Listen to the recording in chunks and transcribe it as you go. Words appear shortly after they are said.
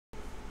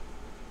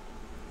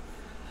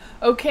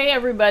Okay,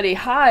 everybody.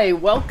 Hi,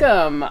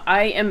 welcome.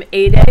 I am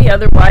Ada,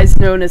 otherwise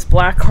known as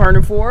Black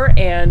Carnivore,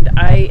 and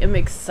I am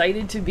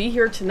excited to be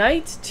here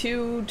tonight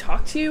to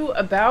talk to you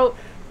about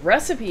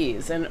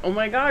recipes and, oh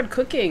my god,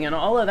 cooking and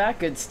all of that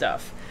good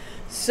stuff.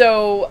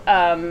 So,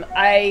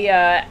 I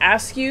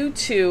ask you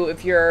to,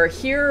 if you're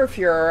here, if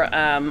you're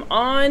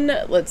on,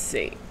 let's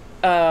see.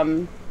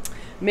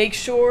 Make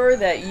sure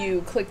that you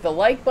click the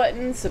like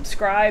button,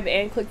 subscribe,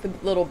 and click the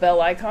little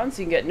bell icon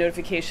so you can get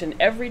notification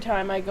every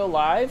time I go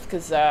live,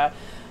 because,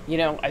 you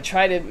know, I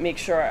try to make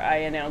sure I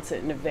announce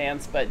it in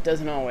advance, but it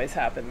doesn't always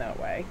happen that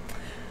way.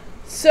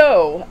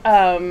 So,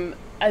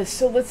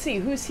 so let's see,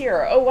 who's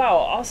here? Oh, wow,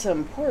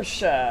 awesome.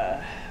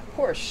 Portia,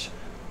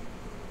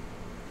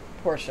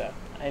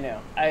 I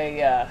know.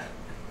 I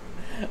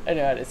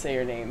know how to say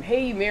your name.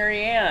 Hey,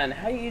 Marianne,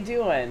 how you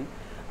doing?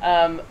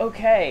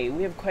 Okay,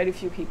 we have quite a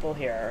few people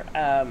here.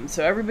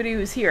 So everybody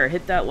who's here,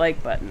 hit that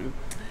like button.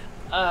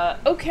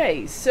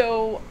 Okay,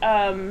 so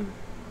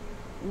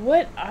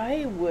what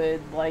I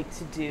would like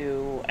to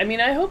do, I mean,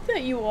 I hope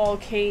that you all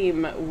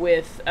came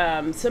with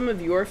some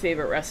of your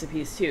favorite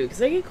recipes too, because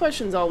I get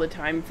questions all the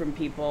time from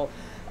people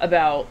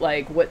about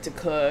like what to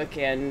cook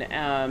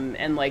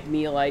and like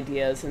meal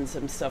ideas and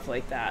some stuff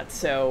like that.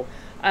 So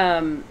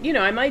you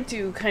know, I might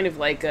do kind of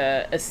like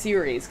a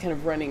series kind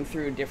of running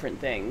through different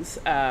things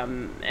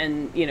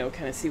and, you know,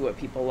 kind of see what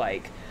people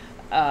like.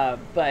 Yeah,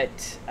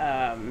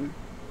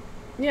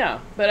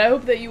 but I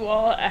hope that you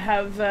all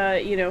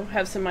have, you know,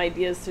 have some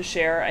ideas to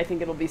share. I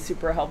think it'll be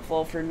super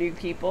helpful for new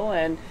people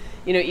and,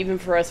 you know, even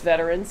for us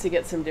veterans to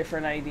get some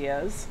different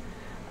ideas.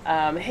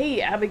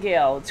 Hey,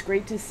 Abigail, it's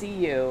great to see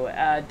you.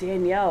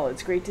 Danielle,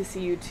 it's great to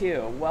see you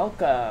too.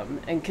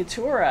 Welcome. And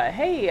Katura,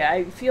 hey,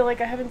 I feel like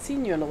I haven't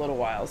seen you in a little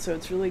while, so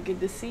it's really good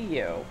to see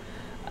you.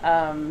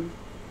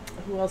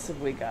 Who else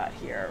have we got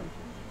here?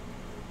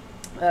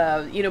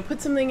 You know,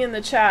 put something in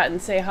the chat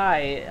and say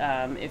hi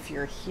if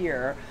you're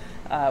here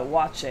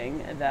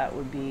watching. That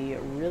would be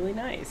really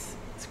nice.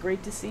 It's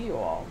great to see you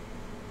all.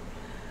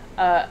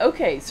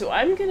 Okay, so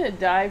I'm going to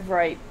dive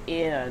right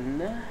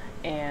in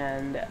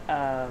and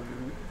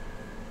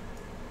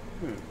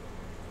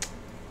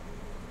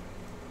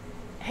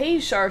Hey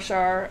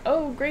Shar,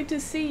 oh, great to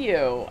see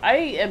you. I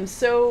am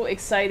so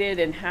excited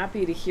and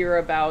happy to hear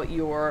about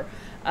your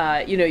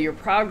you know, your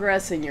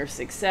progress and your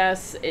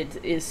success.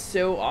 It is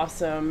so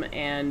awesome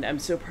and I'm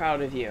so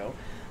proud of you.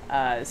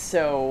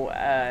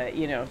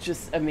 You know,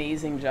 just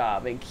amazing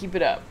job and keep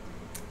it up.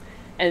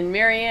 And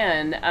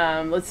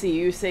Marianne, let's see,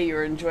 you say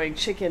you're enjoying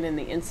chicken in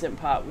the Instant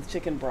Pot with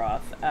chicken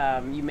broth.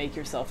 You make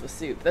yourself a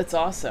soup. That's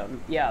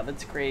awesome. Yeah,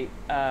 that's great.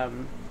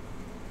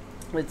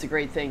 It's a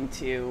great thing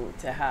to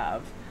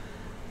have.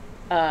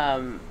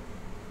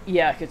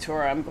 Yeah,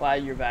 Katura, I'm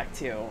glad you're back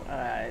too.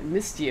 I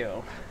missed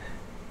you.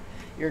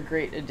 You're a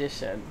great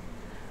addition.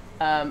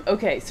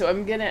 Okay, so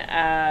I'm going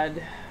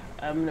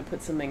to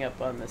put something up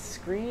on the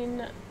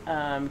screen.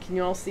 Can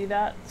you all see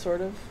that,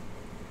 sort of?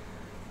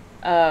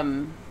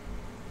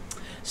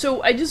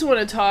 So I just want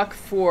to talk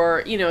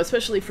for, you know,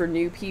 especially for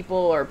new people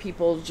or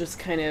people just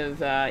kind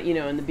of, you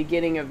know, in the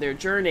beginning of their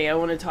journey, I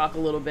want to talk a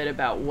little bit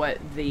about what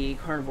the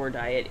carnivore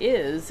diet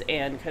is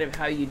and kind of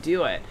how you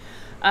do it.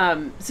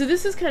 So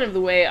this is kind of the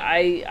way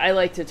I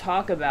like to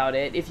talk about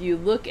it. If you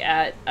look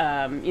at,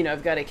 you know,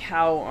 I've got a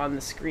cow on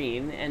the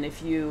screen, and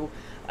if you,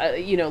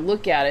 you know,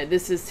 look at it,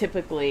 this is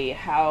typically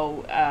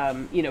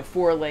how, you know,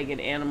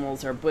 four-legged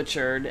animals are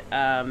butchered,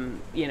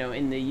 you know,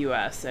 in the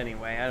U.S.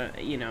 anyway.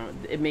 You know,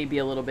 it may be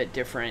a little bit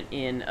different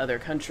in other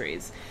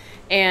countries.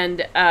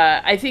 And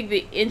I think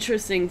the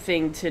interesting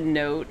thing to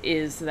note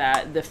is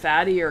that the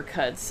fattier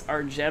cuts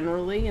are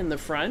generally in the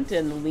front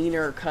and the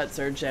leaner cuts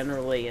are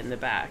generally in the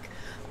back.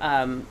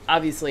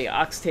 Obviously,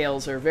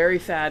 oxtails are very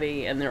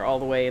fatty and they're all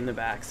the way in the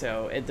back,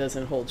 so it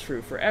doesn't hold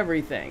true for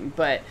everything.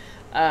 But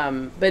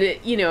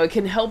it, you know, it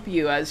can help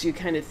you as you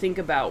kind of think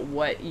about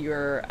what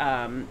you're,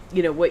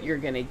 you know, what you're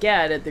going to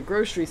get at the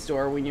grocery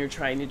store when you're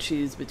trying to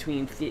choose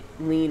between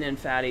lean and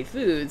fatty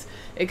foods.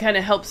 It kind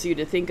of helps you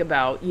to think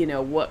about, you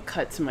know, what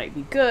cuts might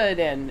be good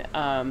and,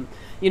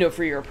 you know,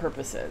 for your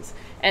purposes.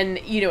 And,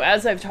 you know,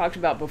 as I've talked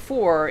about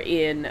before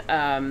in,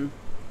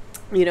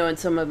 you know, in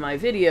some of my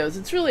videos,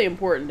 it's really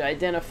important to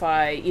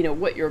identify, you know,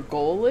 what your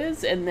goal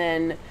is and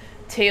then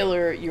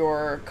tailor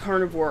your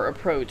carnivore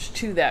approach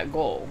to that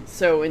goal.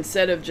 So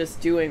instead of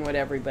just doing what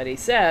everybody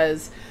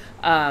says,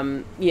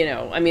 you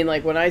know, I mean,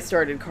 like when I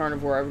started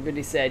carnivore,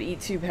 everybody said eat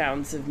 2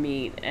 pounds of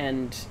meat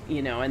and,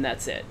 you know, and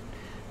that's it.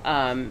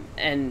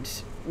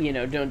 And, you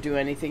know, don't do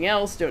anything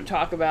else, don't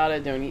talk about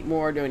it, don't eat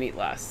more, don't eat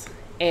less.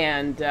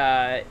 And,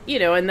 you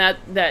know, and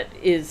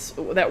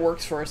that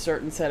works for a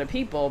certain set of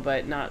people,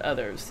 but not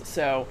others.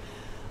 So,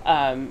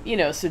 you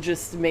know, so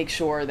just make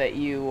sure that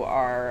you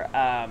are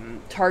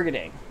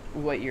targeting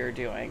what you're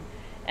doing.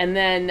 And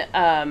then,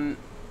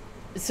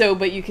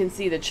 but you can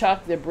see the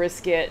chuck, the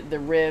brisket, the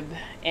rib,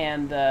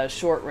 and the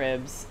short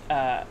ribs,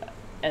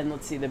 and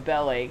let's see, the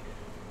belly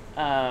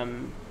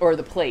or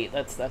the plate,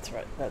 that's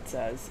what that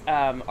says,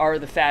 are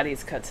the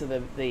fattiest cuts of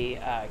the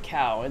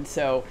cow. And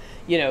so,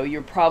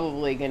 you're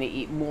probably going to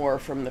eat more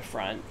from the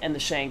front, and the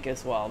shank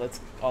as well. That's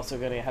also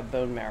going to have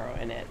bone marrow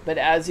in it. But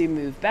as you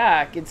move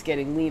back, it's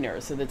getting leaner.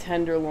 So the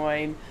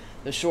tenderloin,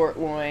 the short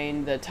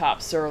loin, the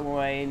top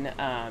sirloin,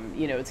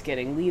 it's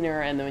getting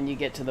leaner. And then when you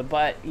get to the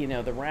butt,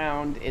 the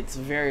round, it's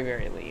very,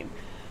 very lean.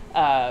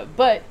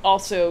 But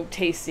also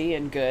tasty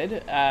and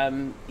good.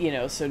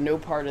 So no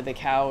part of the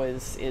cow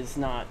is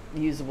not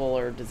usable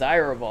or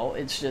desirable.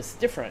 It's just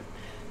different.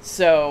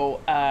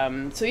 So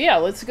yeah,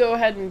 let's go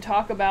ahead and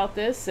talk about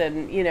this.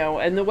 And,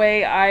 and the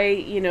way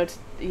I,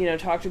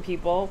 talk to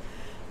people,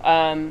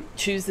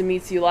 choose the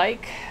meats you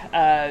like,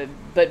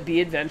 but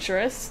be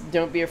adventurous.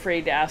 Don't be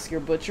afraid to ask your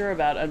butcher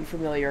about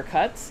unfamiliar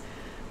cuts.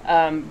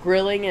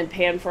 Grilling and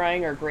pan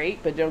frying are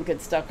great, but don't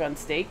get stuck on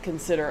steak.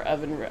 Consider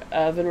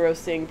oven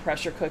roasting,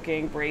 pressure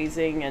cooking,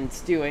 braising, and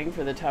stewing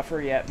for the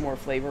tougher yet more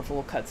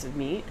flavorful cuts of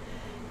meat.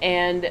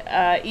 And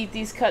eat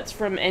these cuts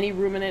from any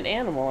ruminant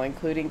animal,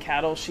 including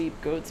cattle, sheep,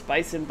 goats,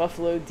 bison,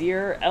 buffalo,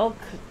 deer, elk,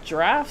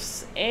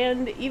 giraffes,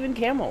 and even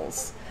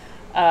camels.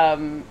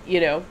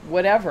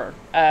 Whatever.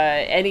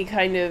 Any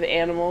kind of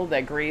animal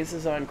that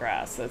grazes on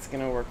grass, that's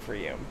going to work for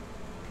you.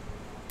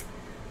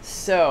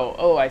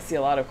 So, I see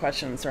a lot of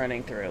questions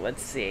running through.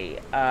 Let's see.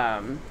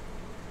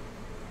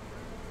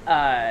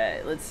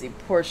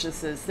 Portia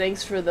says,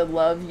 thanks for the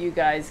love you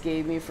guys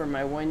gave me for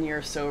my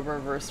 1-year sober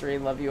anniversary.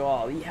 Love you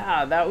all.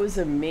 Yeah, that was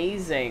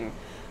amazing.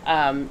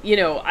 That's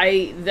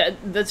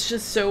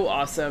just so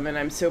awesome, and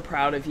I'm so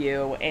proud of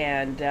you,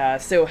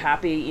 and so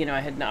happy, I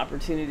had an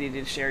opportunity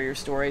to share your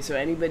story. So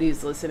anybody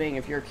who's listening,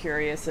 if you're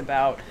curious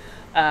about,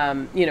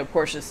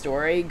 Portia's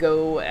story,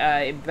 go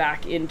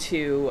back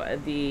into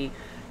the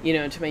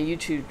to my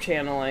YouTube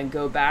channel and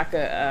go back,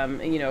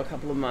 a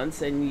couple of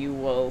months, and you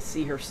will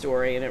see her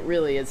story, and it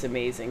really is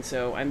amazing.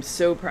 So I'm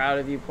so proud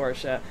of you,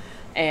 Portia,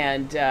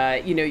 and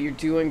you're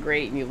doing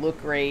great, and you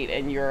look great,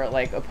 and you're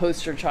like a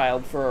poster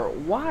child for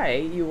why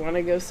you want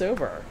to go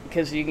sober,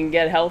 because you can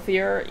get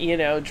healthier,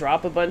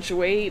 drop a bunch of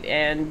weight,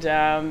 and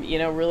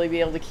really be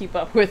able to keep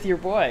up with your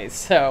boys.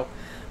 So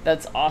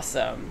that's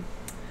awesome.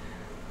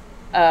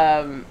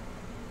 And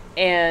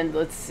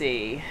let's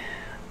see.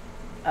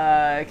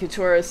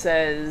 Katura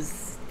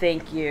says,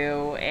 thank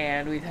you,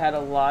 and we've had a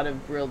lot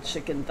of grilled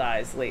chicken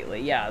thighs lately.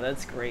 Yeah,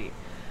 that's great.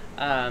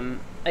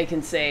 I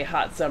can say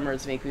hot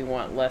summers make me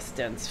want less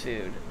dense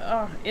food.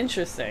 Oh,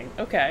 interesting.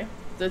 Okay,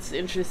 that's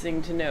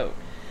interesting to note.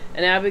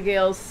 And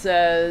Abigail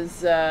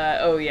says,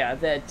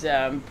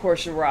 that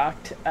Portia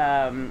rocked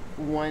her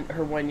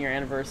 1-year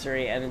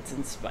anniversary, and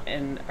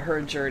and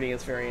her journey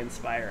is very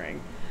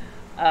inspiring.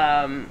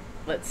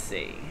 Let's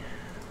see.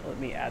 Let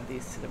me add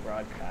these to the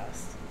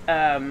broadcast.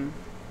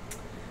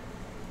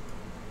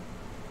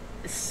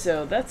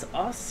 So that's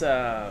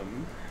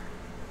awesome.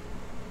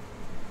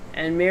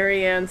 And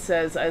Marianne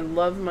says, I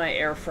love my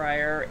air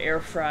fryer. Air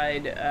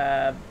fried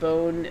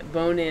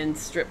bone-in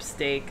strip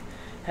steak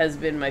has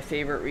been my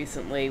favorite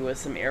recently, with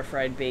some air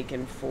fried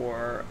bacon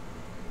for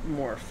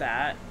more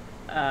fat.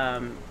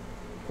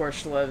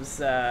 Portia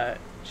loves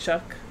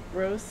chuck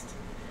roast.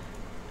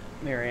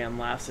 Marianne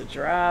laughs at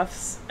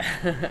giraffes.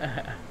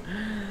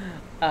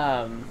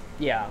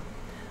 Yeah.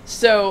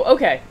 So,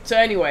 okay. So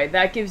anyway,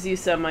 that gives you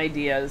some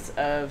ideas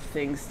of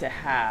things to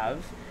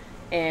have.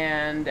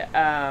 And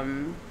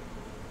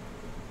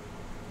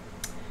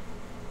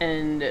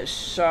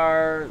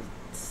Shar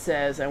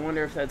says, I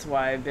wonder if that's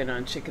why I've been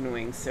on chicken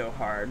wings so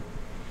hard.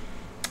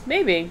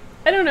 Maybe.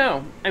 I don't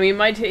know. I mean,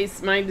 my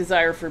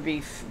desire for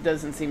beef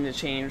doesn't seem to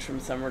change from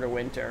summer to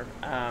winter.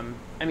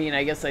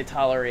 I guess I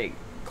tolerate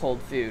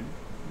cold food.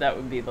 That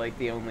would be like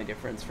the only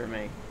difference for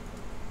me.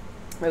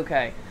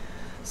 Okay.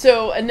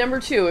 So, number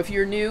 2, if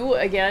you're new,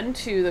 again,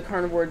 to the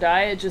carnivore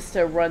diet, just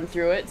to run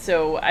through it.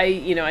 So,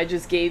 I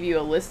just gave you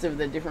a list of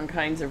the different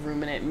kinds of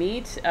ruminant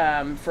meat.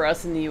 For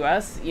us in the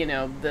U.S.,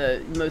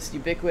 the most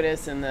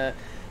ubiquitous and the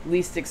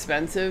least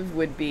expensive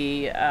would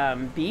be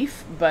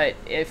beef. But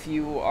if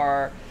you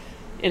are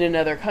in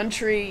another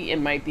country,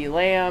 it might be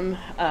lamb,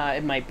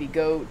 it might be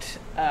goat.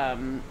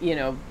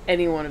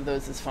 Any one of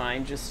those is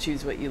fine. Just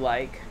choose what you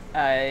like.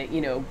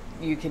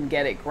 You can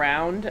get it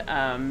ground.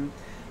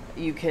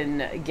 You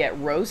can get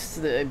roasts,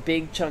 the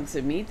big chunks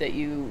of meat that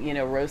you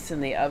roast in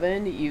the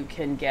oven. You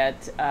can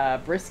get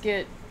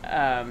brisket,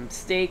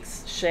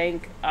 steaks,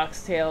 shank,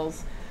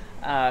 oxtails,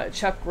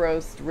 chuck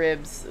roast,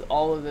 ribs.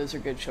 All of those are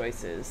good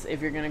choices.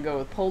 If you're going to go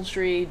with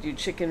poultry, do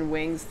chicken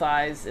wings,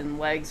 thighs, and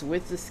legs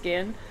with the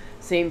skin.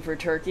 Same for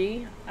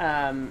turkey.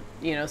 So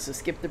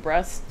skip the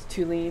breast,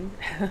 too lean.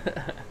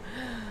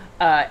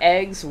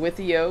 Eggs with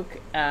the yolk.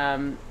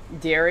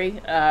 Dairy,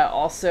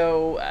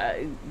 also,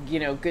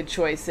 good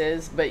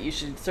choices, but you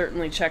should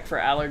certainly check for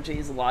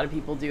allergies. A lot of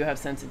people do have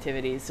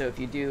sensitivities, so if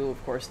you do,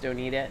 of course, don't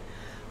eat it.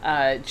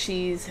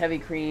 Cheese, heavy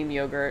cream,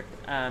 yogurt,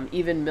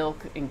 even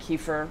milk and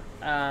kefir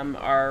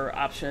are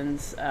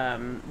options,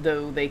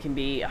 though they can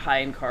be high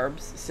in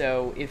carbs.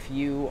 So if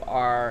you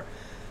are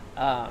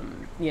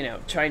you know,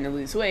 trying to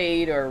lose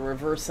weight or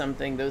reverse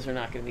something, those are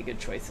not going to be good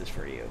choices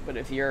for you. But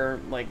if you're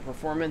like a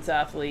performance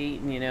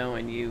athlete, you know,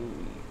 and you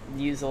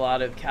use a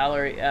lot of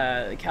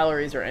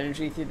calories or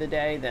energy through the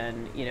day,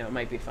 then, you know, it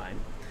might be fine.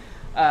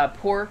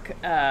 Pork,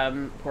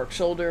 pork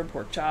shoulder,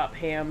 pork chop,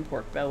 ham,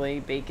 pork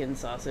belly, bacon,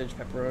 sausage,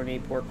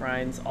 pepperoni, pork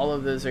rinds, all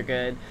of those are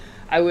good.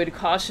 I would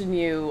caution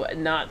you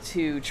not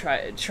to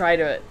try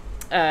to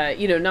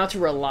you know, not to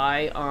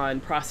rely on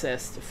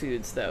processed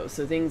foods, though.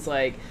 So things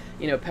like,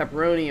 you know,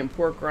 pepperoni and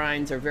pork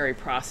rinds are very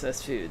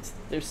processed foods.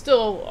 They're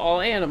still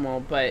all animal,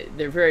 but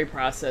they're very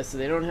processed, so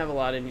they don't have a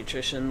lot of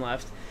nutrition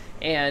left.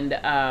 And,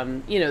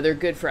 you know, they're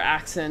good for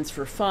accents,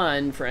 for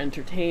fun, for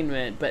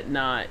entertainment, but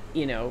not,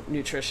 you know,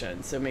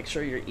 nutrition. So make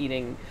sure you're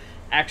eating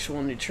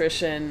actual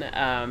nutrition.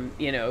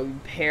 You know,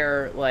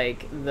 pair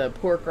like the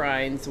pork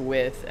rinds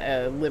with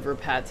a liver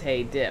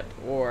pate dip,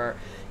 or,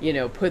 you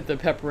know, put the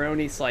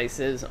pepperoni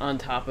slices on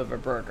top of a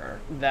burger.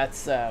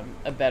 That's a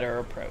better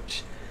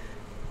approach.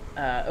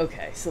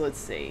 Okay, so let's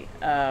see.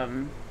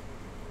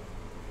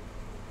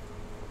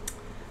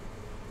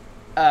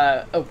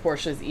 Oh,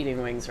 Portia's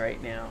eating wings right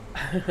now.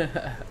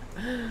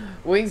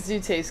 Wings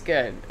do taste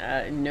good,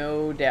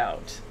 no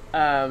doubt.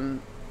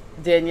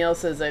 Danielle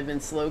says, I've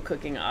been slow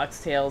cooking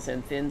oxtails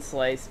and thin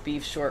sliced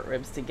beef short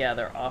ribs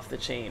together, off the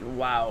chain.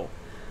 Wow.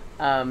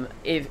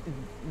 If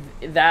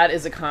that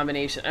is a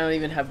combination, I don't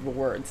even have the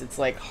words. It's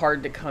like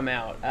hard to come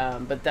out.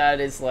 But that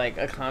is like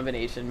a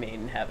combination made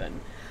in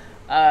heaven.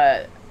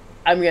 I'm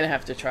going to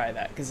have to try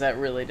that because that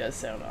really does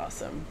sound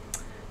awesome.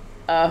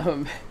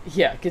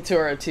 Yeah,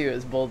 Katura too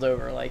is bowled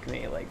over like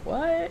me. Like,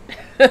 what?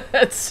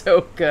 That's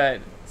so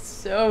good.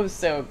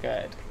 So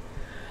good.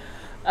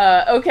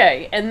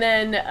 Okay, and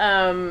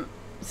then,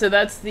 so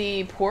that's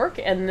the pork,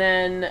 and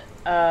then,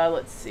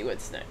 let's see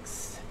what's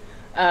next.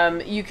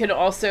 You can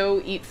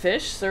also eat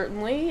fish,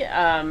 certainly.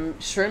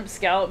 Shrimp,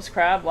 scallops,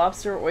 crab,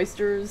 lobster,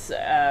 oysters,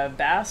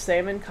 bass,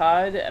 salmon,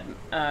 cod,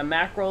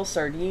 mackerel,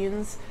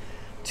 sardines,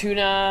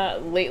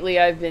 tuna. Lately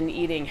I've been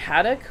eating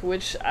haddock,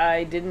 which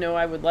I didn't know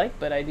I would like,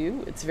 but I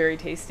do. It's very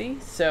tasty.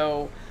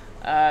 So,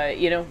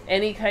 you know,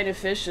 any kind of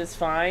fish is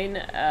fine,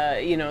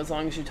 you know, as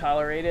long as you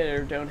tolerate it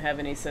or don't have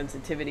any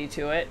sensitivity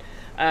to it.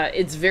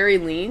 It's very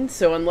lean,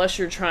 so unless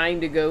you're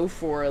trying to go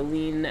for a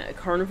lean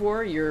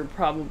carnivore, you're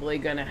probably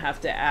going to have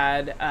to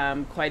add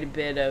quite a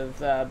bit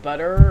of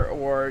butter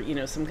or, you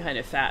know, some kind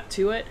of fat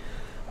to it.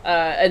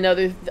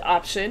 Another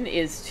option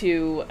is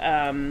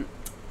to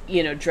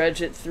you know,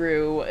 dredge it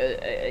through,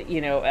 you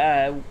know,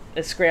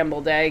 a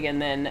scrambled egg,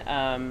 and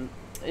then,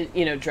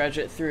 you know, dredge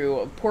it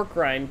through pork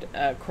rind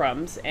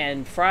crumbs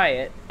and fry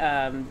it.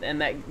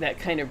 And that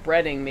kind of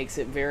breading makes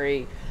it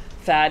very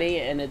fatty,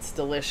 and it's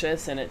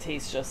delicious, and it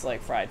tastes just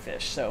like fried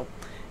fish. So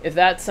if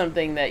that's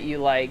something that you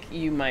like,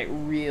 you might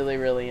really,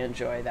 really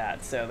enjoy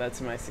that. So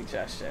that's my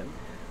suggestion.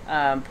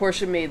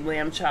 Portia made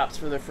lamb chops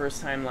for the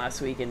first time last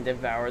week and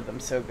devoured them.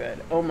 So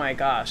good. Oh my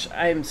gosh.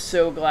 I'm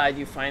so glad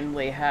you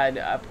finally had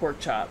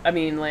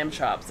lamb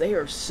chops. They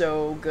are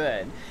so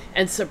good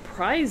and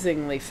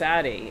surprisingly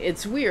fatty.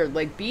 It's weird.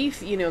 Like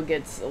beef, you know,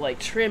 gets like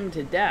trimmed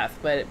to death,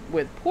 but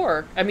with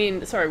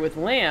with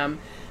lamb,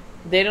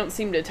 they don't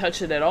seem to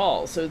touch it at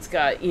all. So it's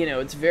got, you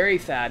know, it's very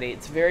fatty.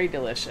 It's very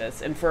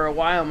delicious. And for a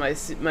while, my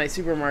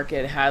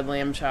supermarket had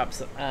lamb chops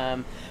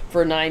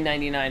for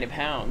 $9.99 a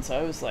pound. So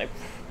I was like,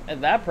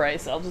 at that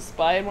price, I'll just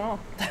buy them all.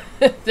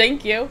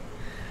 Thank you.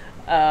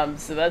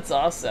 So that's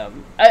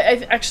awesome.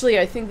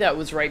 I think that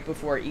was right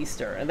before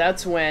Easter, and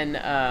that's when,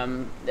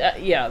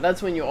 yeah,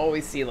 that's when you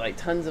always see like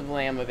tons of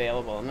lamb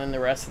available, and then the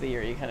rest of the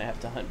year you kind of have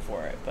to hunt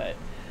for it. But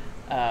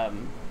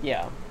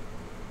yeah.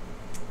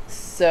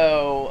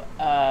 So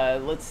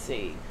let's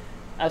see.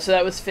 So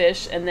that was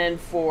fish, and then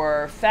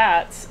for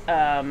fats.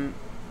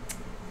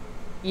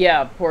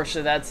 Yeah,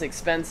 Portia, that's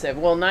expensive.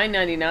 Well,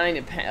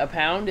 $9.99 a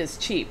pound is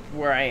cheap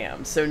where I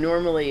am. So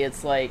normally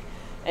it's like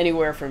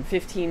anywhere from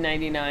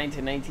 $15.99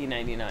 to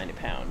 $19.99 a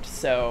pound.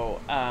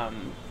 So,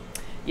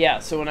 yeah,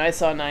 so when I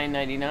saw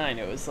 $9.99,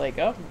 it was like,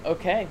 oh,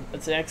 okay,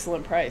 that's an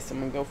excellent price.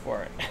 I'm going to go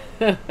for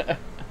it.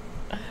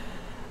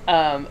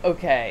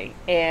 Okay,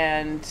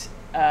 and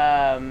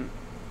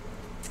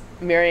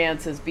Marianne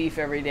says beef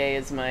every day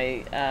is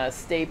my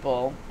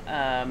staple.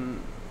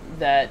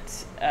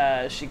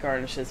 That she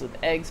garnishes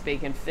with eggs,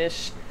 bacon,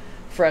 fish,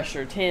 fresh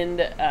or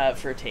tinned,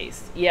 for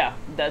taste. Yeah,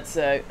 that's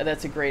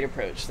a great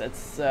approach.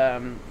 That's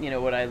you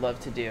know, what I love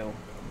to do,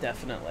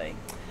 definitely.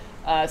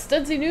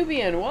 Studsy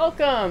Nubian,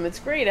 welcome. It's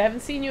great. I haven't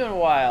seen you in a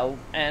while,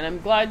 and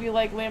I'm glad you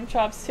like lamb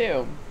chops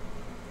too.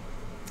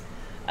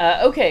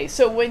 Okay,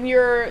 so when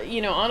you're,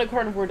 you know, on a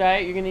carnivore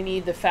diet, you're going to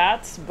need the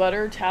fats: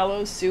 butter,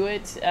 tallow,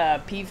 suet,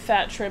 beef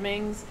fat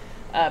trimmings,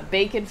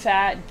 bacon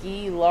fat,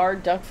 ghee,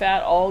 lard, duck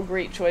fat, all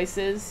great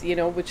choices. You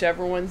know,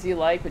 whichever ones you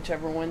like,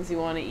 whichever ones you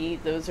want to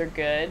eat, those are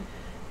good.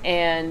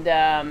 And,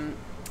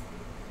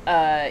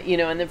 you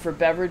know, and then for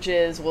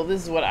beverages, well,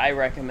 this is what I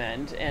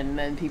recommend, and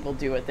then people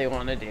do what they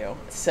want to do.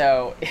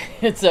 So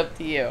it's up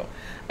to you.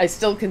 I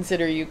still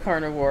consider you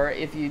carnivore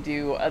if you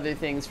do other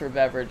things for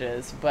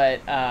beverages,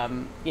 but,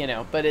 you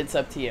know, but it's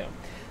up to you.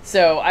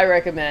 So I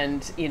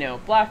recommend,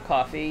 black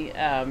coffee,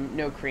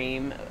 no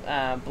cream,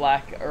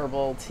 black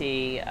herbal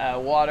tea,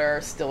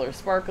 water, still or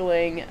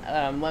sparkling,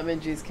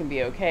 lemon juice can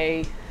be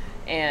okay,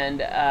 and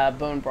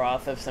bone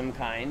broth of some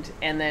kind.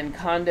 And then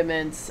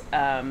condiments,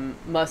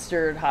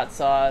 mustard, hot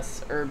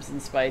sauce, herbs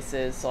and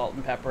spices, salt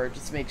and pepper.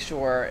 Just make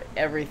sure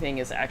everything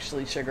is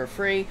actually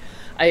sugar-free.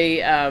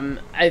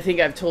 I think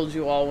I've told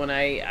you all when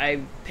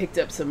I picked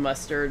up some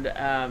mustard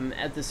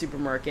at the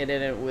supermarket,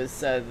 and it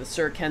was the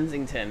Sir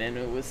Kensington, and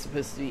it was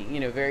supposed to be,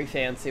 very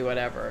fancy,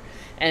 whatever.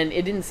 And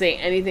it didn't say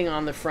anything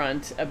on the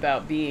front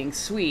about being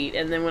sweet.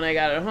 And then when I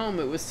got it home,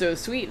 it was so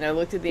sweet. And I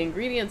looked at the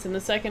ingredients, and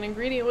the second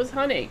ingredient was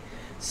honey.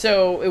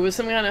 So it was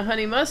some kind of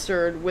honey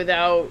mustard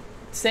without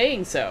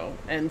saying so.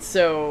 And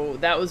so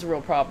that was a real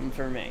problem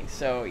for me.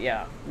 So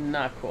yeah,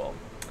 not cool.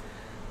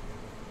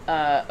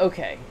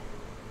 Okay.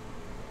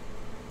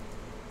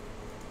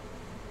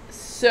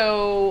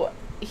 So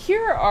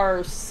here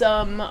are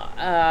some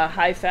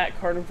high-fat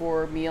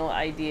carnivore meal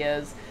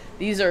ideas.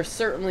 These are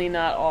certainly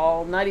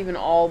not even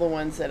all the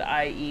ones that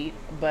I eat,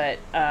 but,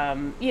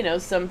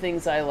 some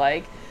things I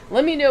like.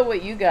 Let me know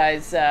what you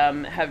guys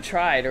have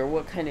tried, or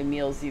what kind of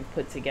meals you've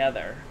put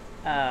together,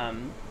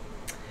 and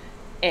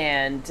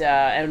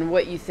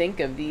what you think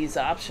of these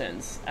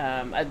options.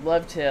 I'd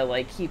love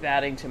to keep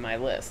adding to my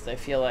list. I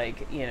feel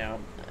like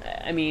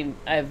I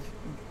have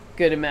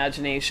good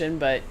imagination,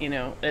 but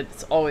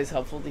it's always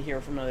helpful to hear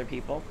from other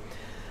people.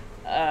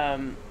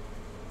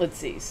 Let's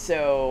see.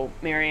 So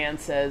Marianne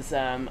says,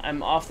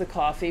 I'm off the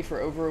coffee for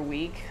over a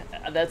week.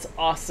 That's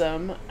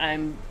awesome.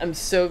 I'm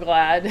so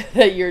glad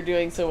that you're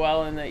doing so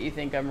well and that you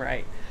think I'm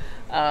right.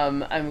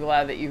 I'm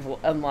glad that you've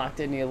unlocked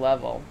a new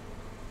level.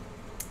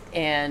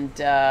 And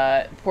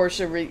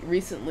Portia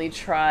recently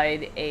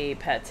tried a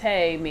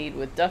pate made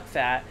with duck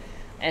fat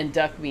and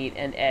duck meat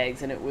and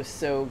eggs, and it was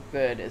so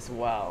good as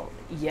well.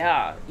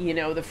 Yeah,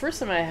 the first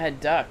time I had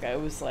duck, I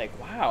was like,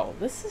 wow,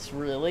 this is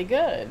really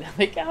good.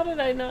 Like, how did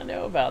I not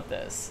know about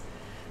this?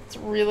 It's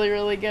really,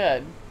 really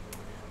good.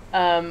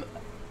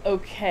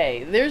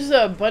 Okay, there's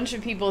a bunch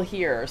of people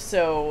here,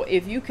 so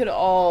if you could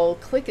all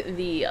click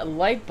the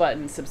like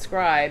button,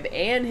 subscribe,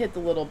 and hit the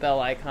little bell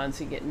icon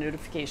so you get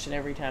notification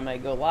every time I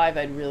go live,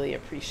 I'd really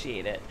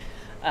appreciate it.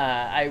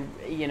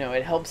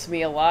 It helps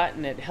me a lot,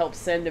 and it helps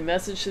send a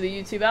message to the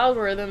YouTube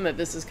algorithm that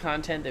this is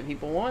content that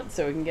people want,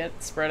 so it can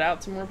get spread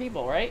out to more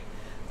people, right?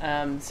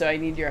 So I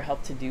need your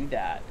help to do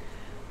that.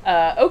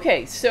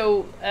 Okay,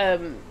 so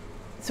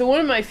one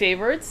of my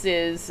favorites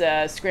is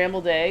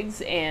scrambled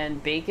eggs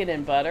and bacon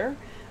and butter.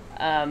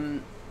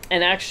 And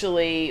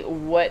actually,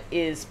 what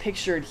is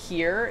pictured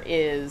here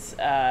is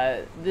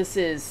this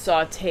is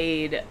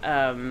sautéed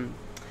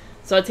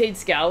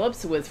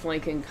scallops with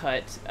flank and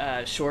cut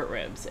short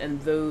ribs,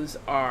 and those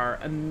are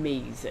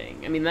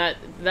amazing. I mean,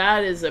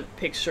 that is a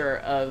picture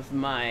of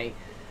my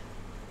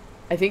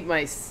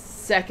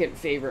second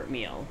favorite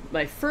meal.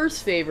 My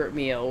first favorite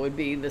meal would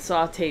be the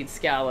sautéed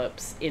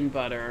scallops in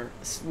butter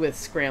with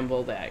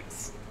scrambled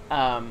eggs.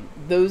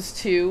 Those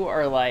two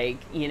are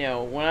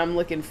when I'm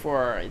looking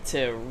for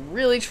to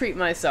really treat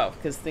myself,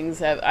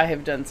 because I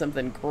have done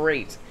something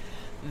great,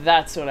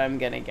 that's what I'm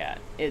gonna get.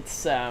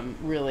 It's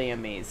really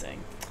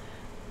amazing.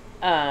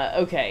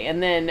 Okay,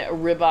 and then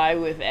ribeye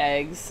with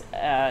eggs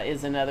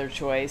is another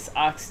choice.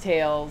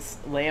 Oxtails,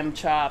 lamb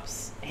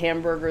chops,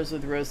 hamburgers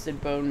with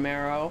roasted bone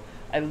marrow.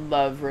 I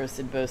love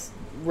roasted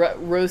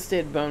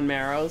bone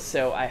marrow,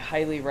 so I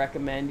highly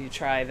recommend you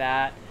try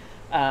that.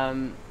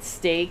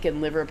 Steak and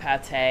liver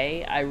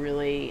pate. I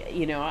really,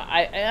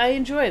 I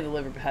enjoy the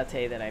liver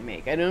pate that I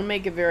make. I don't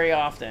make it very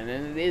often,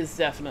 and it is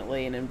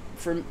definitely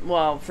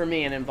for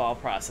me an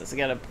involved process. I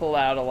got to pull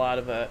out a lot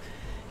of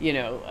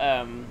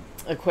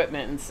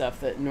equipment and stuff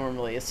that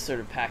normally is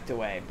sort of packed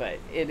away, but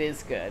it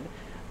is good.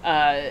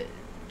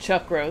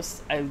 Chuck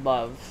roast, I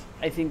love.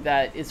 I think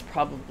that is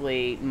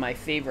probably my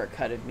favorite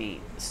cut of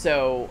meat.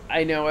 So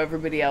I know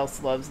everybody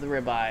else loves the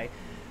ribeye.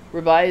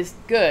 Ribeye is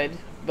good,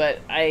 but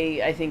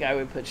I think I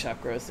would put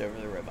chuck roast over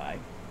the ribeye.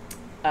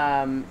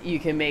 You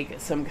can make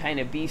some kind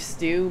of beef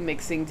stew,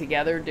 mixing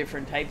together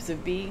different types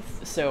of beef.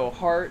 So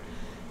heart,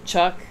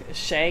 chuck,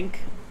 shank,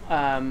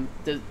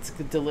 it's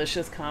a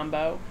delicious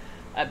combo.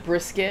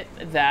 Brisket,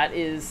 that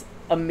is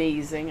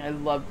amazing. I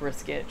love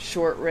brisket.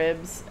 Short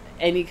ribs,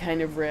 any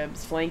kind of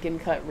ribs, flank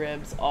and cut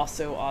ribs,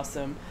 also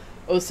awesome.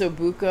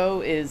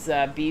 Ossobuco is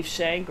beef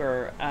shank,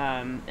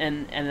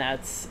 and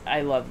that's,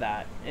 I love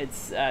that.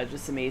 It's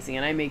just amazing,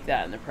 and I make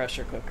that in the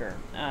pressure cooker.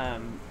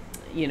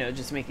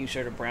 Just making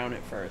sure to brown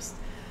it first.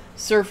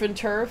 Surf and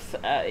turf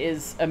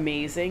is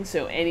amazing.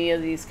 So any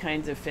of these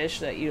kinds of fish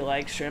that you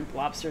like, shrimp,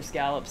 lobster,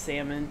 scallop,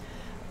 salmon,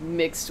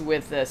 mixed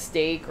with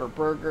steak or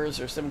burgers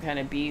or some kind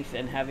of beef,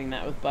 and having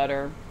that with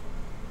butter.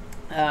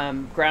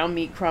 Ground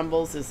meat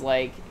crumbles is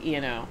I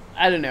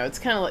don't know, it's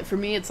kind of for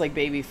me, it's like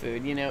baby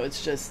food.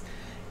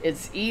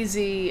 It's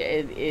easy.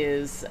 It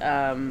is,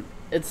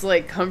 it's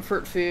like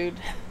comfort food,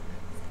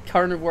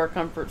 carnivore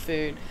comfort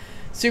food.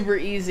 Super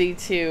easy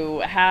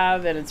to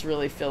have, and it's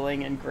really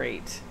filling and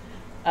great.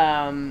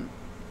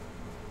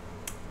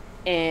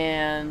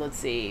 And let's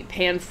see,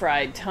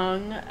 pan-fried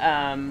tongue.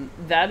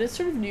 That is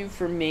sort of new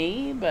for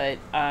me, but,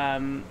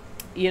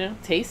 you know,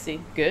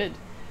 tasty, good.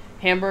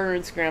 Hamburger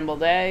and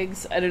scrambled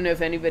eggs. I don't know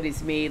if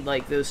anybody's made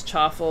like those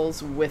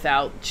chaffles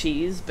without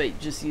cheese, but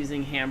just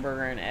using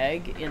hamburger and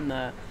egg in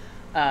the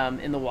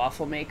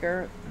waffle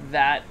maker.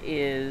 That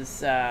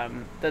is,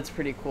 that's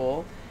pretty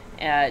cool.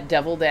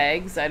 Deviled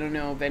eggs. I don't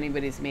know if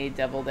anybody's made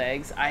deviled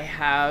eggs. I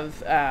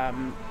have,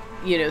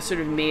 you know, sort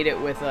of made it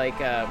with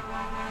like a,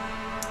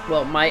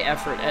 well, my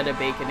effort at a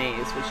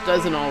baconaise, which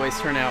doesn't always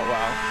turn out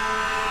well.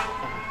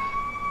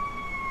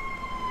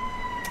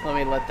 Let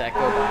me let that go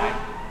by.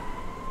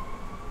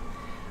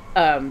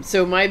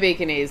 So my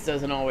baconaise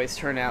doesn't always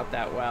turn out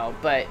that well,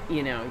 but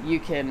you know, you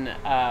can,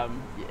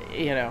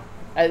 you know,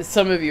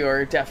 some of you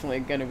are definitely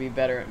going to be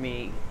better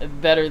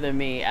than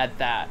me at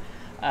that.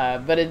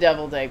 But a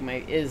deviled egg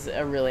is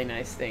a really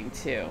nice thing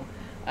too.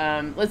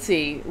 Let's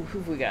see, who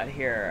have we got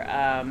here?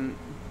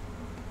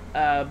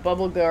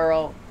 Bubble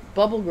Girl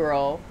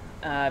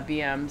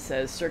BM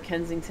says Sir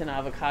Kensington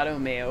avocado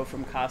mayo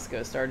from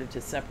Costco started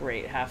to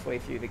separate halfway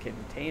through the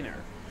container.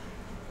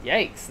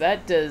 Yikes,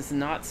 that does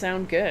not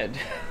sound good.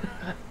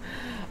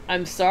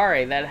 I'm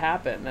sorry that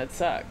happened. That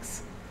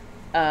sucks.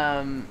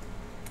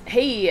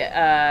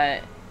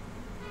 Hey,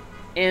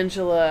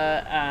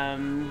 Angela,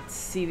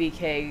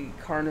 CVK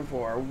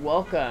Carnivore,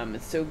 welcome.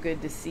 It's so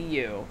good to see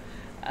you.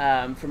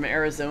 From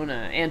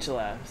Arizona.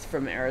 Angela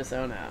from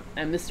Arizona.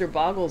 And Mr.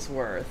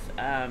 Bogglesworth,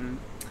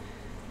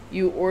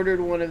 you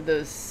ordered one of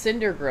those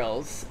cinder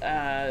grills.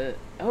 Oh,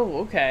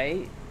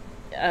 okay.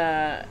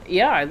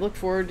 Yeah, I look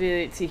forward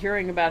to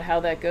hearing about how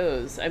that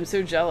goes. I'm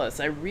so jealous.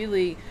 I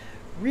really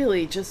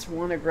just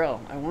want to grill.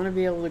 I want to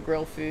be able to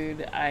grill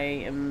food. I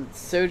am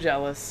so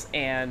jealous,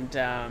 and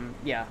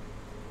yeah,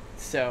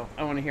 so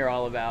I want to hear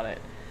all about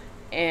it.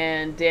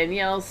 And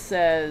Danielle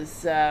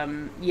says,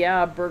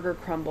 yeah, burger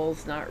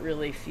crumbles, not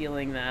really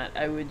feeling that.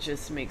 I would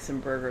just make some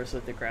burgers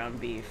with the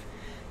ground beef.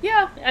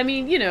 Yeah, I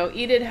mean, you know,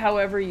 eat it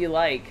however you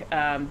like.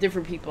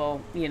 Different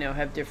people, you know,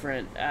 have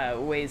different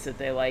ways that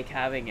they like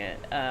having it.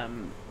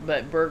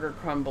 But burger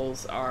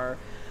crumbles are,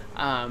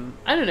 I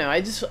don't know,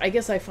 I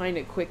guess I find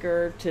it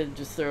quicker to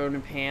just throw in a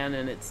pan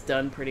and it's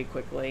done pretty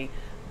quickly.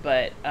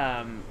 But,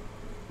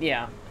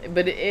 yeah,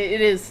 but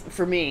it is,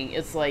 for me,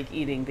 it's like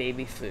eating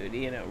baby food.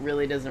 You know, it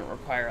really doesn't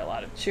require a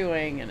lot of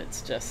chewing, and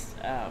it's just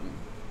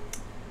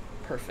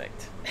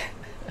perfect.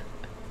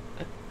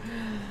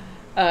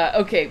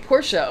 Okay,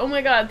 Portia, oh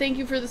my god, thank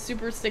you for the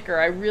super sticker.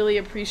 I really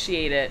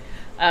appreciate it.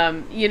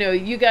 You know,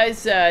 you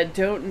guys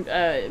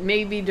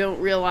maybe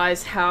don't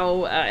realize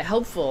how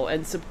helpful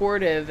and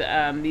supportive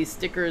these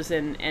stickers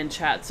and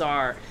chats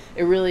are.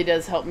 It really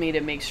does help me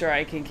to make sure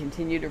I can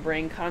continue to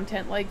bring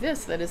content like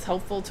this that is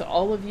helpful to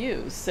all of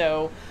you.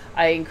 So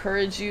I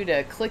encourage you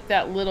to click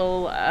that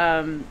little,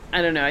 I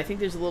don't know, I think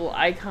there's a little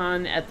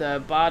icon at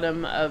the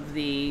bottom of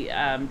the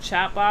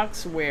chat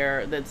box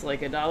where that's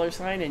like a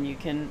 $sign, and you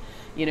can,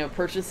 you know,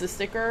 purchase a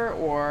sticker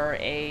or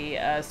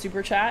a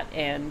super chat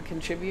and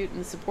contribute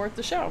and support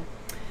the show.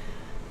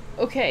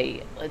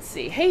 Okay, let's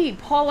see. Hey,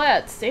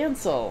 Paulette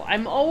Stansel.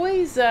 I'm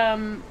always,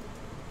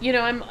 you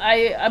know,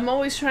 I'm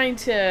always trying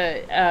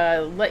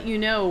to let you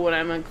know when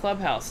I'm on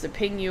Clubhouse, to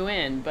ping you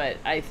in, but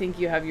I think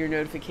you have your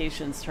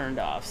notifications turned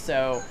off.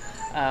 So,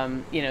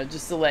 you know,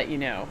 just to let you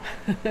know.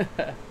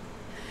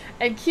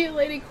 And Cute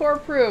Lady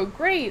Corpru,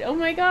 great, oh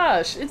my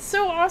gosh, it's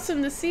so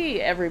awesome to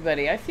see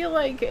everybody. I feel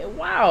like,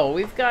 wow,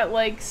 we've got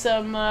like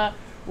some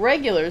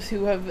regulars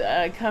who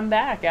have come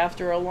back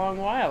after a long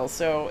while,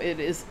 so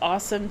it is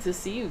awesome to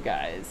see you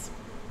guys.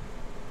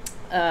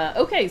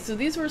 Okay, so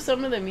these were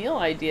some of the meal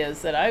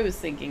ideas that I was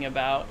thinking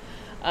about.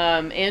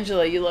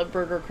 Angela, you love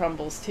burger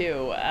crumbles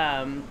too.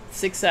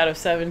 6 out of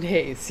 7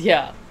 days,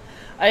 yeah.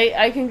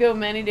 I can go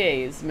many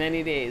days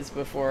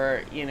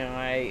before, you know,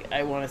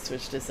 I want to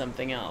switch to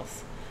something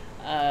else.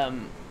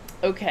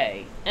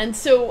 Okay, and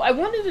so I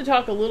wanted to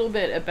talk a little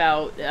bit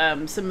about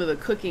some of the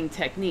cooking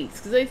techniques,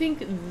 because I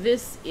think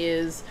this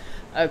is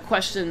a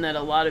question that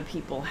a lot of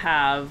people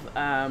have,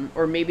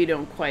 or maybe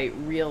don't quite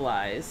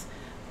realize.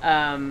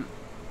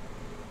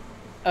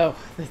 Oh,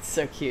 that's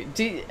so cute.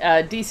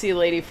 DC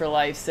Lady for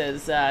Life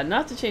says,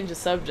 not to change the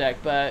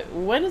subject, but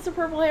when is the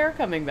purple hair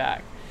coming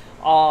back?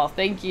 Oh,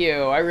 thank you.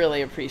 I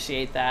really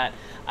appreciate that.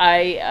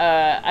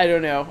 I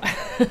don't know.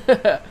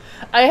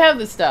 I have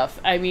the stuff.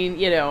 I mean,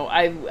 you know,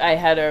 I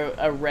had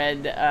a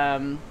red,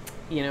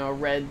 you know, a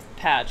red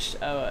patch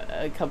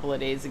a couple of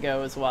days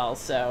ago as well.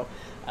 So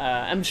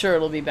I'm sure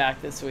it'll be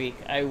back this week.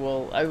 I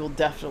will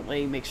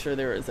definitely make sure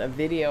there is a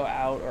video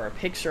out or a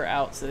picture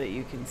out so that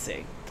you can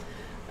see.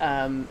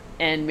 And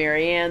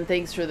Marianne,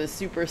 thanks for the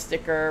super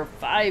sticker,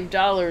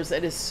 $5.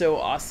 That is so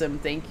awesome.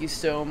 Thank you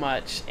so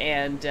much.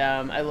 And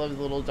I love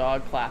the little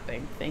dog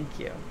clapping. Thank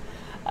you.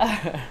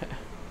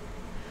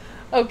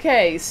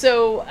 Okay,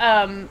 so,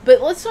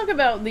 but let's talk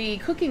about the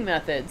cooking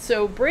method.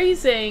 So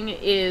braising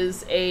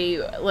is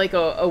like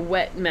a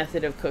wet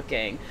method of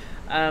cooking.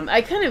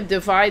 I kind of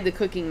divide the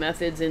cooking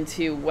methods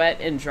into wet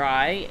and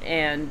dry,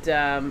 and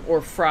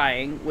or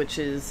frying, which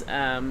is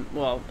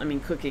well, I mean,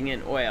 cooking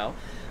in oil.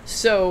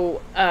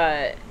 So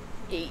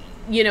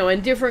you know,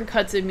 and different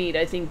cuts of meat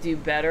I think do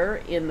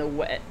better in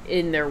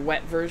their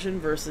wet version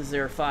versus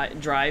their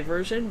dry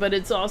version, but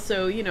it's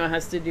also, you know,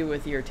 has to do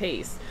with your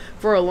taste.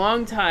 For a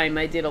long time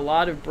I did a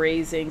lot of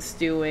braising,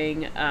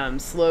 stewing,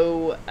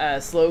 slow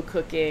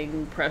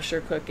cooking,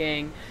 pressure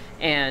cooking,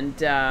 and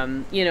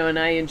you know, and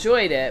I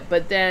enjoyed it,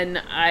 but then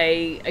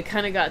I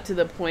kind of got to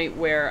the point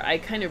where I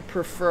kind of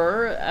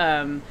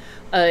prefer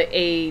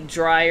a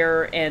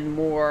drier and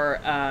more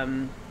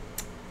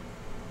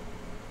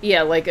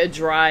yeah, like a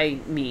dry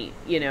meat,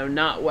 you know,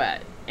 not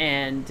wet.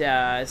 And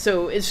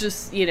so it's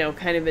just, you know,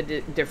 kind of a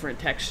different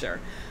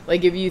texture.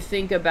 Like if you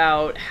think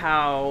about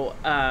how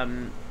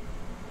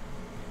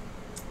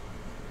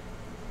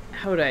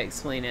would I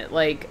explain it?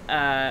 Like,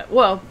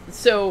 well,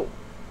 so,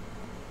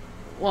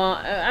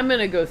 well, I'm going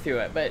to go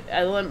through it, but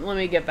let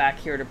me get back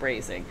here to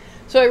braising.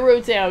 So I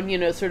wrote down, you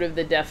know, sort of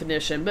the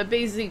definition, but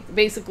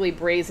basically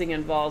braising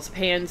involves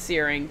pan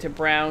searing to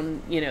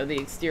brown, you know, the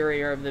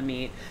exterior of the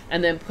meat,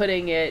 and then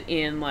putting it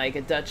in like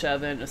a Dutch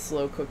oven, a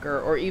slow cooker,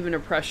 or even a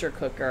pressure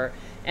cooker,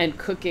 and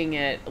cooking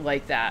it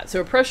like that.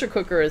 So a pressure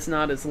cooker is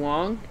not as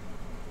long,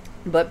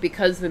 but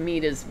because the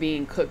meat is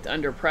being cooked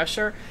under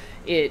pressure,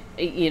 it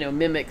you know,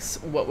 mimics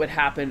what would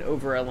happen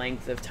over a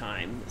length of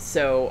time.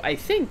 So I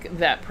think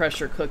that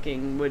pressure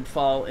cooking would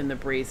fall in the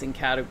braising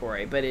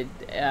category, but it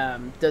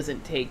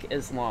doesn't take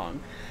as long.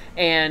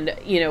 And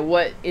you know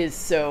what is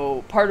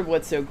so part of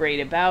what's so great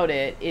about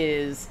it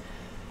is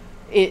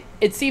it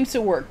seems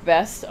to work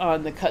best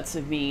on the cuts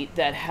of meat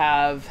that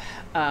have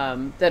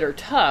that are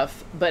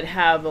tough but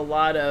have a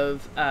lot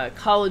of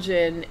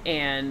collagen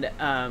and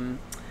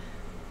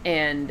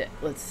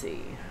let's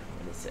see,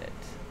 what is it?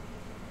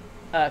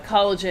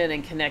 Collagen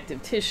and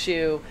connective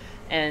tissue,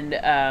 and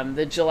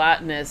the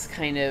gelatinous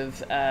kind of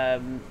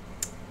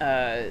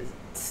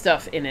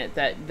stuff in it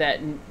that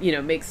you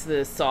know, makes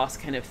the sauce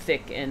kind of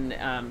thick and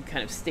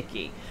kind of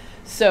sticky.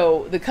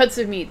 So the cuts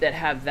of meat that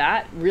have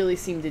that really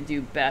seem to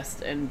do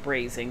best in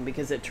braising,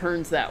 because it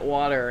turns that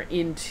water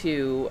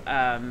into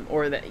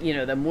or the, you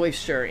know, the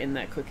moisture in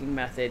that cooking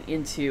method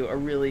into a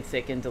really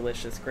thick and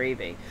delicious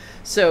gravy.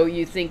 So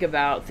you think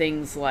about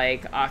things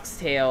like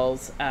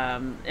oxtails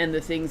and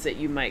the things that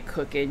you might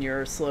cook in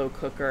your slow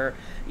cooker,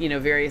 you know,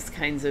 various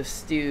kinds of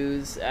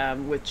stews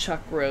with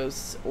chuck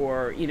roasts,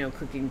 or you know,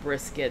 cooking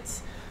briskets.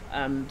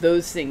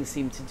 Those things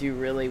seem to do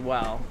really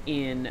well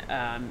in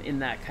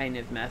that kind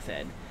of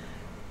method.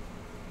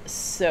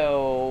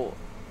 So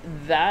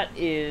that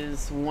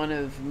is one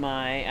of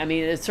my, I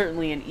mean, it's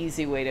certainly an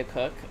easy way to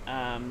cook.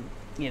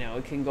 You know,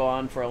 it can go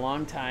on for a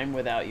long time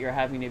without your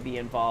having to be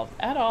involved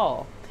at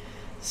all.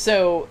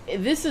 So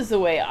this is the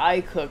way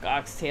I cook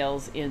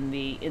oxtails in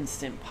the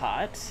Instant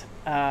Pot.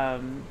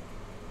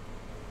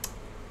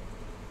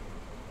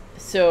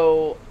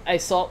 So I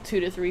salt 2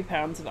 to 3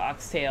 pounds of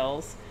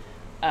oxtails.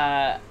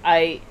 On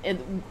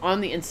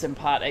the Instant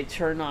Pot, I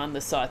turn on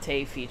the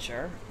saute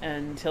feature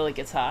until it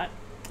gets hot.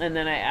 And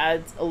then I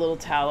add a little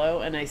tallow,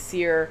 and I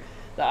sear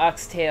the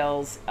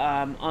oxtails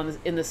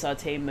in the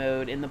saute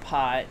mode in the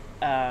pot,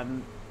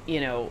 you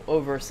know,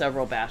 over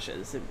several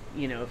batches.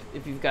 You know,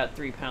 if you've got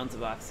 3 pounds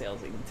of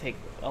oxtails, it can take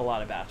a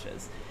lot of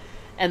batches.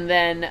 And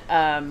then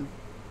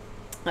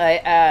I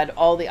add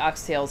all the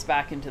oxtails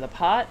back into the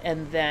pot,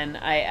 and then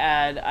I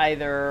add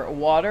either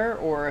water,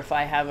 or if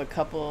I have a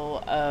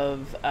couple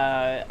of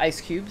ice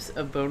cubes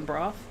of bone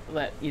broth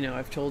that, you know,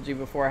 I've told you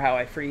before how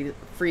I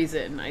freeze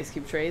it in ice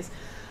cube trays.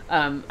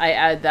 I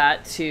add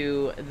that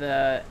to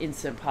the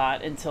Instant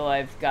Pot until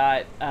I've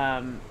got,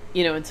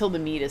 you know, until the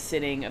meat is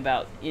sitting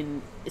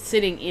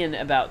in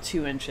about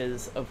 2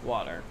 inches of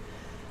water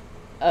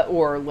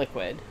or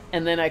liquid.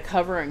 And then I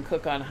cover and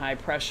cook on high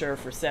pressure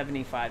for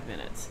 75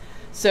 minutes.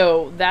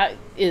 So that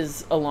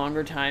is a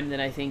longer time than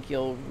I think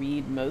you'll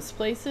read most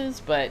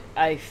places, but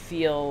I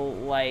feel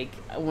like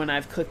when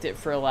I've cooked it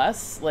for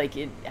less, like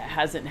it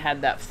hasn't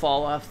had that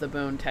fall off the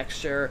bone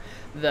texture.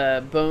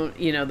 The bone,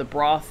 you know, the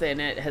broth in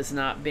it has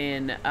not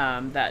been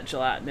that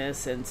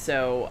gelatinous, and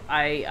so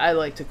I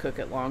like to cook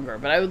it longer.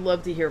 But I would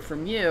love to hear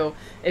from you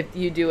if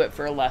you do it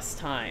for less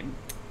time.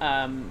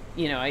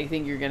 You know, I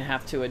think you're going to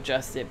have to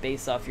adjust it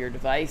based off your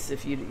device.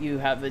 If you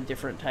have a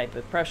different type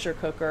of pressure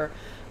cooker,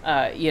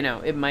 you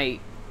know, it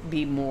might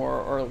be more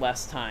or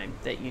less time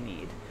that you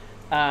need.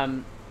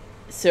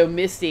 So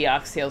misty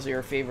oxtails are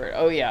your favorite.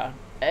 Oh yeah,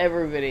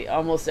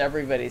 almost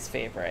everybody's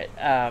favorite.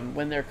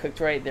 When they're cooked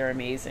right, they're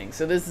amazing.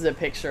 So this is a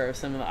picture of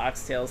some of the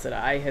oxtails that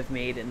I have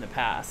made in the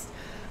past.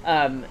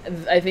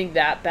 I think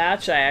that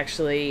batch I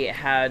actually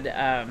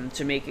had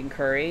Jamaican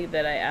curry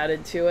that I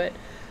added to it.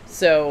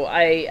 So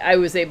I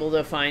was able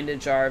to find a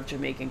jar of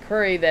Jamaican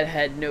curry that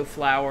had no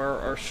flour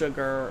or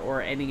sugar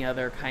or any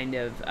other kind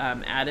of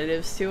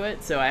additives to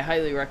it. So I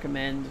highly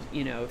recommend,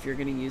 you know, if you're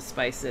going to use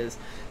spices,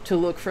 to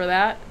look for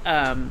that.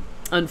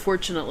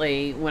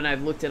 Unfortunately, when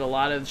I've looked at a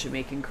lot of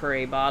Jamaican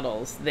curry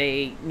bottles,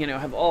 they, you know,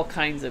 have all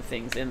kinds of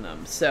things in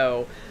them.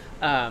 So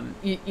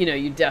You know,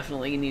 you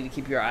definitely need to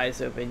keep your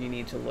eyes open. You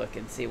need to look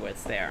and see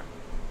what's there.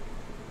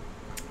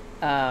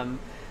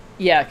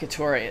 Yeah,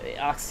 Katori,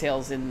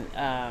 oxtails in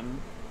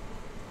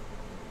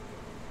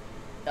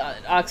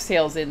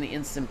the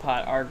Instant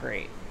Pot are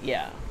great.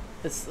 Yeah,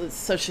 it's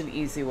such an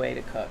easy way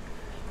to cook.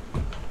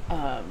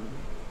 Um,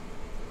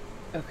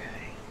 okay.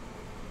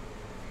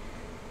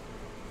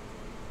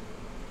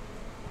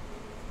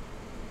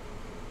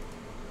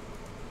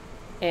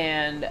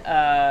 And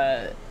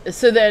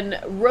so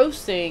then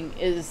roasting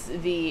is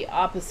the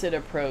opposite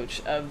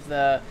approach of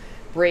the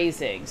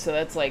braising. So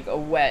that's like a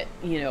wet,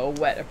 a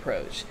wet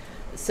approach.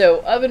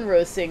 So oven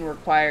roasting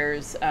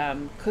requires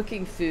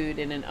cooking food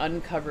in an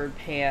uncovered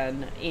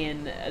pan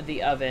in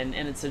the oven,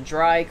 and it's a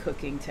dry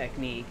cooking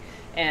technique.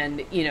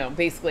 And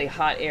basically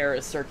hot air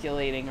is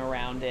circulating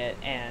around it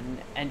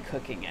and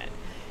cooking it.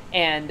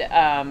 And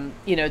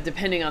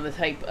depending on the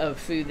type of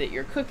food that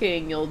you're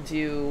cooking, you'll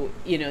do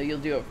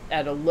it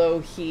at a low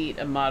heat,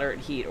 a moderate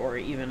heat, or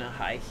even a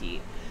high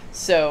heat.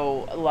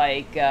 So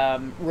like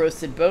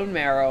roasted bone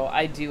marrow,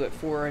 I do at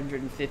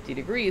 450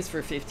 degrees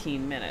for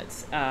 15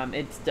 minutes.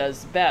 It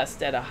does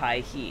best at a high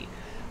heat.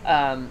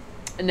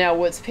 Now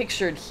what's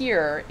pictured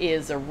here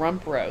is a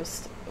rump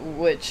roast,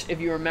 which if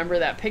you remember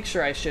that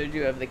picture I showed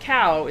you of the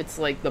cow, it's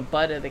like the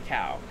butt of the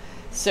cow.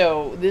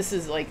 So this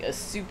is like a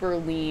super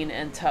lean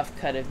and tough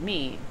cut of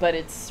meat, but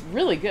it's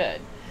really good.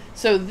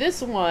 So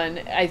this one,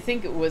 I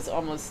think it was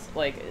almost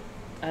like,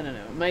 I don't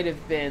know, it might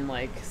have been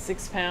like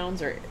 6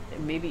 pounds or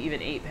maybe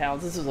even 8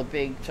 pounds. This was a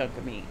big chunk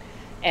of meat.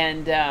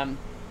 And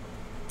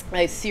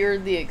I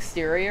seared the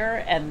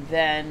exterior, and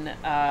then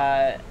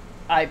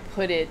I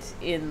put it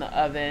in the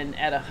oven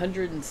at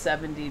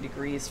 170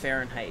 degrees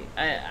Fahrenheit.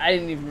 I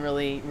didn't even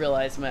really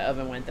realize my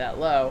oven went that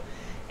low.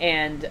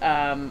 And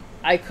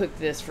I cooked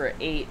this for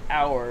 8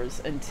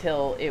 hours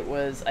until it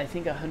was, I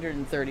think,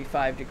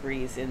 135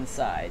 degrees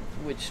inside,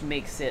 which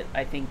makes it,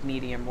 I think,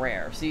 medium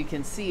rare. So you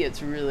can see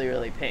it's really,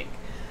 really pink.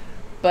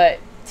 But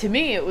to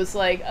me, it was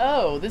like,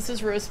 oh, this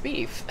is roast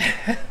beef.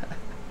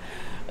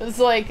 It's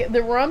like,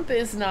 the rump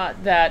is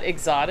not that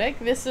exotic.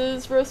 This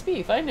is roast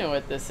beef. I know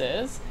what this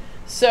is.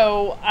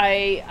 So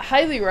I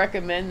highly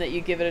recommend that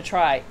you give it a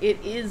try.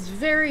 It is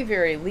very,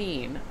 very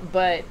lean,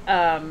 but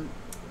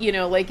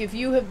like if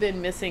you have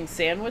been missing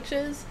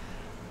sandwiches,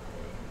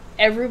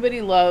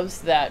 everybody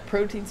loves that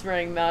protein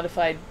sparing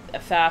modified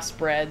fast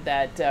bread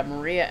that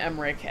Maria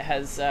Emmerich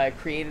has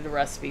created a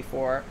recipe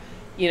for.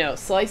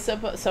 Slice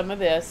up some of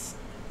this,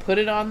 put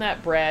it on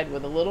that bread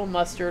with a little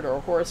mustard or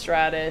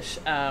horseradish,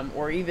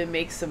 or even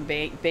make some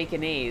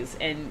baconaise,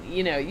 and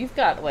you've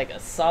got like a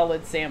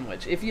solid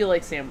sandwich if you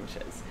like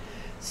sandwiches.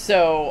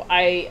 So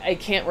I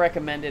can't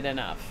recommend it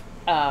enough.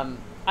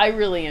 I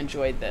really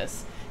enjoyed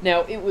this.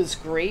 Now, it was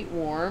great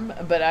warm,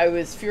 but I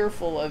was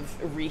fearful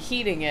of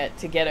reheating it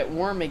to get it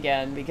warm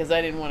again because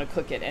I didn't want to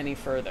cook it any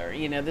further.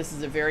 This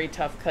is a very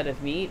tough cut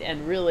of meat,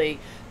 and really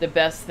the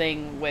best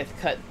thing with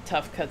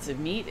tough cuts of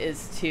meat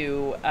is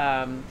to,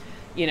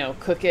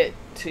 cook it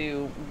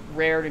to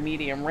rare to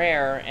medium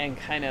rare and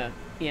kind of,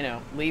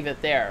 leave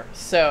it there.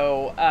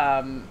 So,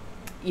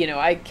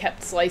 I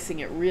kept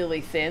slicing it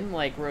really thin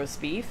like roast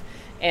beef,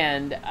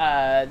 and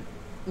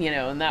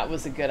and that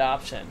was a good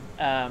option.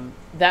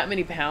 That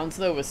many pounds,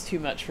 though, was too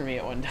much for me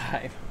at one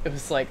time. It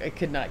was like I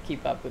could not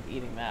keep up with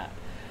eating that.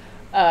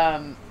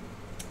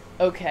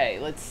 Okay,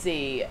 let's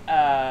see.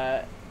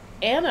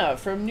 Anna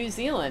from New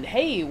Zealand.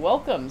 Hey,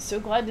 welcome.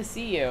 So glad to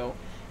see you.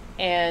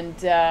 And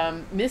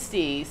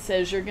Misty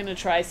says you're going to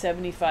try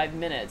 75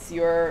 minutes.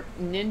 Your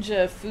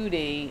Ninja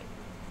Foodie,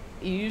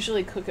 you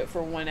usually cook it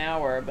for 1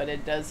 hour, but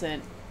it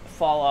doesn't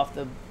fall off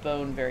the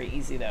bone very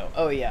easy, though.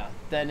 Oh, yeah.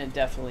 Then it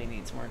definitely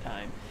needs more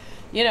time.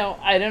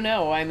 I don't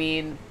know. I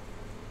mean,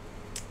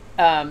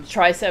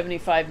 try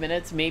 75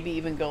 minutes, maybe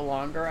even go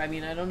longer. I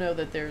mean, I don't know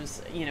that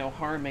there's,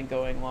 harm in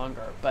going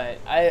longer, but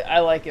I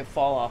like it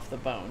fall off the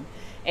bone.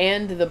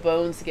 And the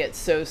bones get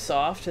so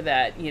soft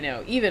that,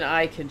 even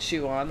I can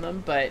chew on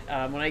them, but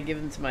when I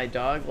give them to my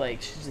dog,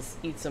 like, she just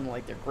eats them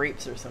like they're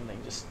grapes or something.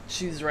 Just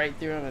chews right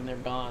through them and they're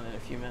gone in a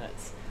few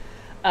minutes.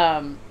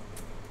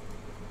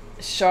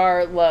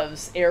 Char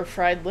loves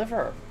air-fried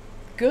liver.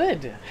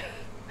 Good.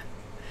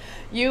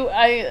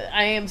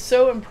 I am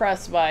so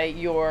impressed by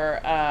your,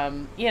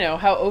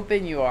 how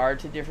open you are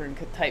to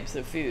different types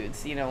of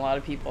foods. A lot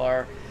of people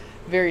are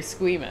very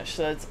squeamish,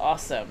 so that's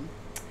awesome.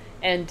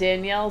 And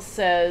Danielle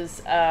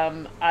says,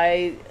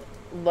 I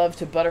love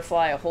to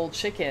butterfly a whole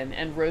chicken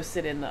and roast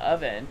it in the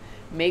oven.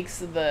 Makes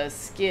the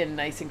skin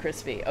nice and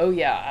crispy. Oh,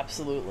 yeah,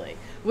 absolutely.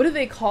 What do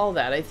they call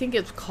that? I think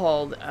it's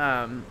called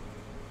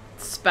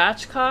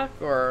spatchcock,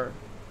 or...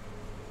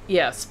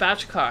 Yeah,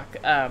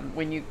 spatchcock.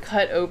 When you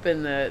cut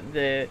open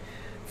the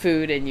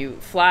food and you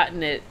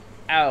flatten it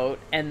out,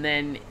 and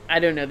then, I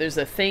don't know, there's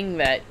a thing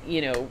that,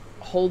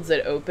 holds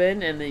it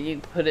open, and then you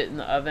put it in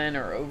the oven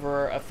or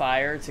over a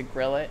fire to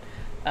grill it.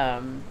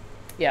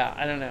 Yeah,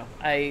 I don't know.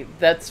 I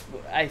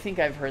think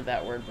I've heard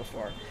that word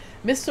before.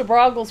 Mr.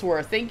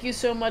 Brogglesworth, thank you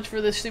so much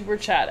for the super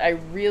chat. I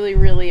really,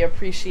 really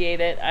appreciate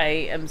it. I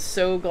am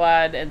so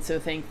glad and so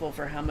thankful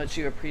for how much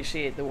you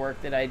appreciate the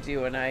work that I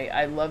do, and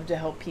I love to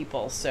help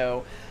people.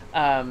 So,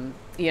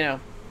 you know,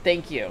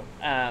 thank you.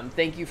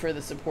 Thank you for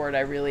the support.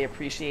 I really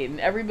appreciate it. And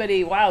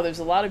everybody, wow, there's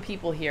a lot of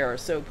people here.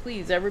 So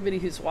please, everybody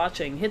who's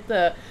watching, hit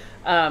the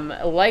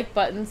like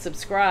button,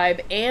 subscribe,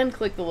 and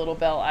click the little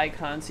bell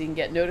icon so you can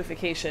get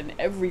notification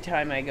every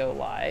time I go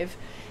live.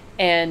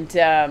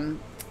 And,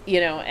 you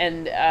know,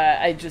 and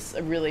I just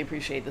really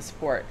appreciate the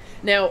support.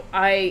 Now,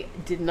 I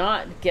did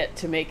not get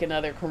to make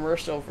another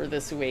commercial for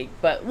this week,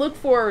 but look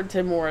forward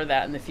to more of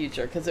that in the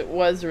future, because it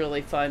was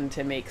really fun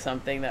to make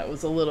something that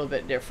was a little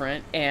bit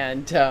different,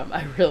 and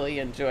I really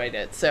enjoyed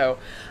it. So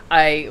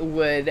I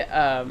would, you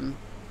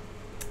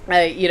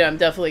know, I'm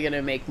definitely going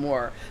to make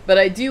more. But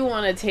I do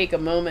want to take a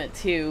moment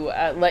to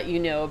let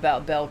you know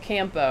about Bel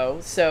Campo.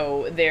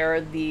 So there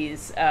are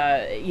these,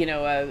 you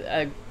know,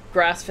 a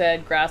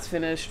grass-fed,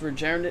 grass-finished,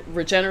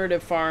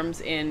 regenerative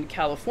farms in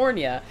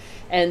California,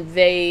 and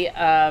they,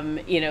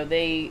 you know,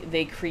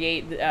 they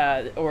create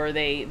or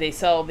they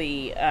sell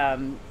the,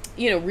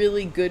 you know,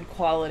 really good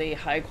quality,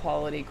 high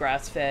quality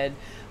grass-fed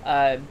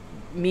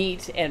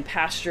meat and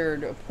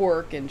pastured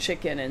pork and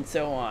chicken and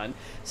so on.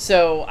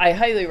 So I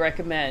highly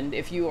recommend,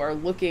 if you are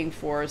looking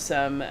for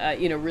some,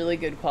 you know, really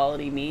good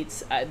quality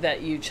meats,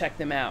 that you check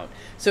them out.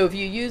 So if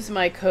you use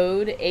my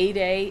code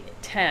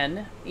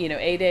ADAY10, you know,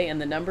 ADAY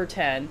and the number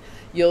 10,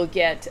 you'll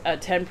get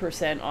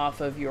 10% off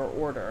of your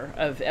order,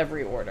 of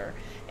every order.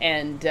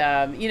 And,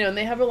 you know, and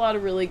they have a lot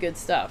of really good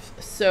stuff.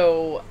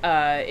 So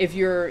if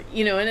you're,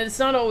 you know, and it's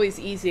not always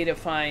easy to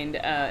find,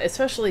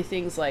 especially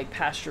things like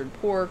pastured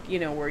pork, you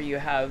know, where you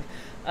have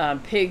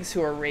pigs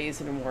who are raised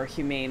in a more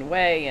humane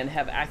way and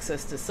have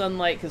access to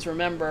sunlight. Because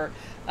remember,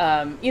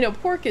 you know,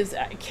 pork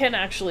can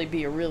actually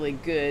be a really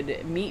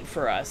good meat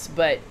for us,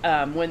 but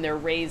when they're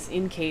raised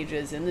in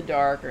cages in the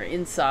dark or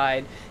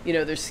inside, you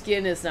know, their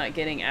skin is not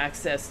getting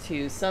access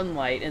to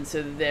sunlight, and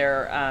so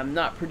they're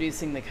not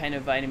producing the kind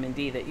of vitamin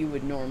D that you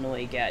would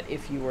normally get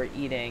if you were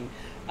eating,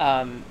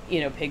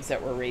 you know, pigs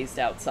that were raised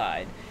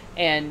outside.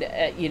 And,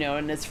 you know,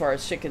 and as far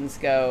as chickens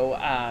go,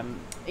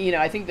 you know,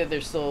 I think that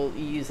they're still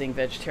using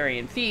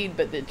vegetarian feed,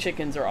 but the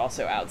chickens are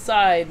also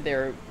outside.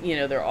 They're, you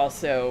know, they're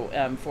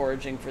also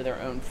foraging for their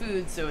own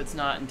food. So it's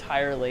not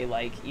entirely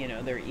like, you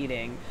know, they're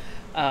eating,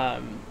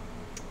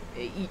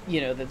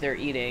 you know, that they're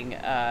eating,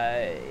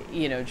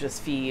 you know,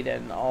 just feed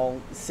and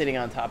all sitting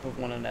on top of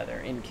one another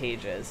in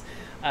cages.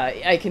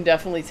 I can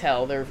definitely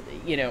tell they're,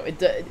 you know,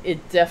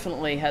 it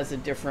definitely has a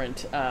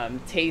different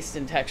taste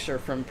and texture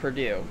from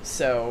Purdue.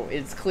 So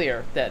it's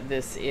clear that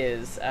this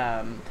is,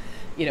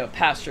 you know,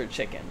 pastured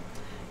chicken,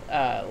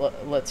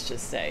 let's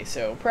just say.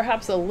 So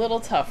perhaps a little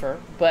tougher,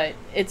 but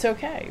it's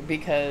okay,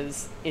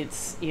 because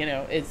it's, you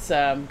know, it's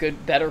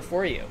good, better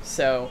for you.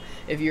 So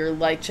if you're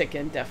like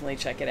chicken, definitely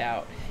check it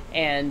out.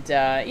 And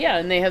yeah,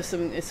 and they have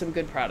some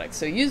good products.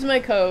 So use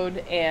my code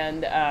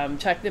and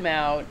check them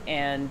out,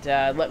 and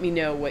let me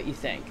know what you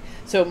think.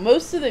 So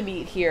most of the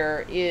meat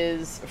here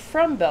is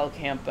from Bel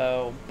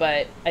Campo,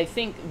 but I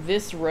think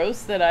this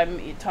roast that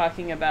I'm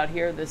talking about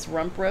here, this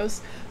rump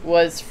roast,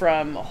 was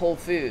from Whole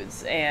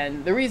Foods.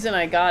 And the reason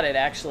I got it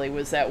actually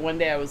was that one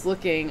day I was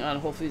looking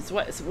on Whole Foods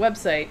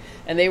website,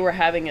 and they were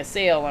having a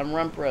sale on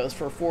rump roast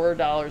for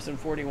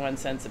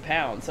 $4.41 a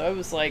pound. So I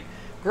was like,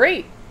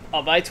 great,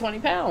 I'll buy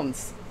 20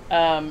 pounds.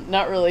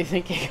 Not really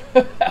thinking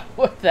about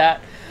what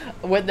that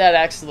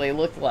actually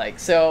looked like.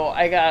 So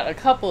I got a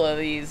couple of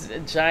these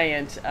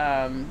giant,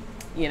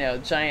 you know,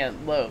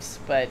 giant loaves,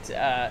 but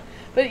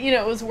you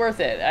know, it was worth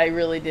it. I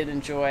really did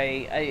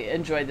I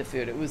enjoyed the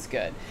food. It was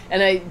good.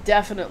 And I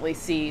definitely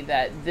see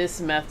that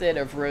this method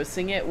of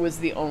roasting it was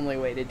the only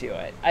way to do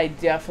it.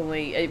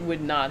 It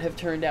would not have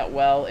turned out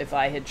well if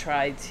I had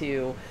tried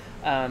to,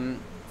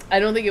 I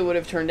don't think it would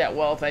have turned out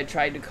well if I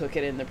tried to cook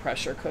it in the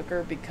pressure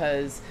cooker,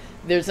 because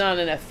there's not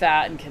enough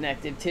fat and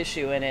connective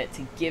tissue in it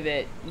to give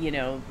it, you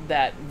know,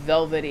 that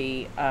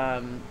velvety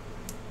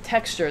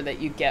texture that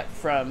you get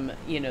from,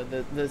 you know,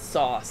 the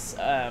sauce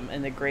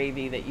and the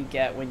gravy that you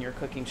get when you're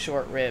cooking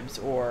short ribs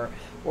or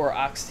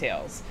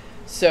oxtails.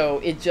 So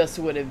it just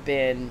would have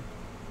been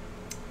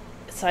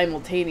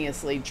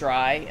simultaneously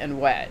dry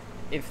and wet,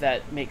 if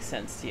that makes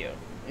sense to you.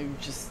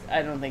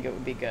 I don't think it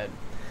would be good.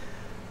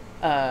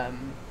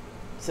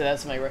 So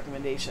that's my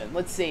recommendation.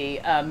 Let's see.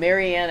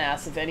 Marianne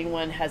asks if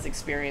anyone has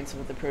experience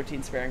with the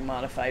protein-sparing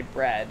modified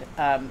bread.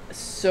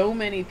 So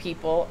many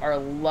people are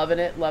loving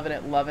it, loving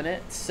it, loving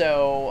it.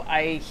 So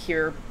I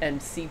hear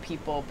and see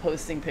people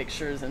posting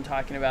pictures and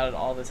talking about it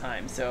all the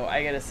time. So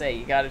I gotta say,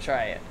 you gotta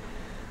try it.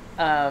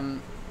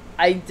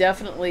 I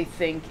definitely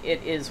think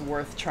it is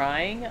worth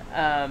trying.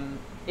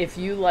 If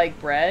you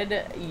like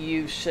bread,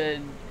 you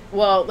should,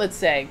 well, let's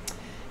say,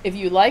 if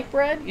you like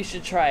bread, you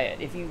should try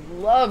it. If you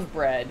love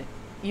bread,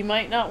 you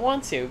might not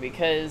want to,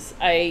 because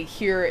I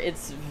hear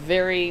it's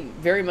very,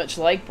 very much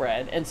like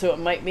bread, and so it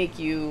might make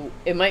you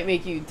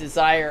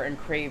desire and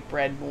crave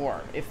bread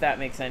more, if that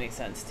makes any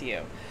sense to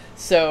you.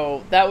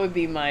 So that would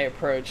be my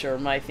approach or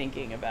my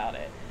thinking about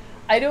it.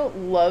 I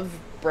don't love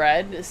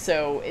bread,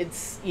 so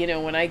it's,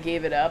 when I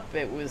gave it up,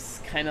 it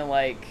was kind of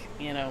like,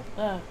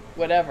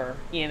 whatever,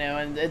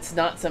 and it's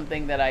not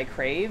something that I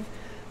crave,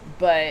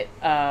 but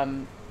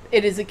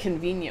it is a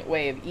convenient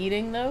way of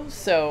eating, though.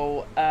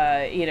 So,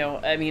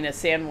 I mean, a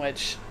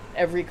sandwich,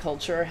 every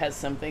culture has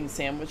something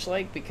sandwich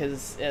like,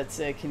 because it's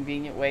a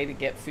convenient way to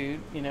get food,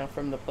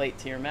 from the plate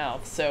to your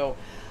mouth. So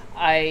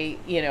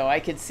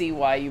I could see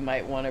why you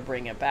might want to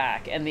bring it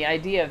back. And the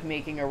idea of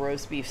making a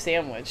roast beef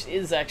sandwich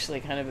is actually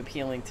kind of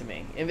appealing to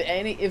me.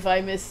 If I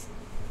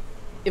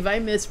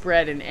miss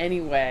bread in any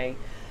way,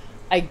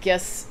 I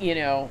guess,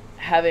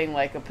 having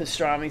like a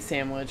pastrami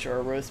sandwich or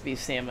a roast beef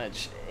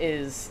sandwich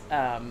is,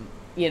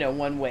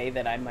 one way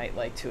that I might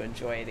like to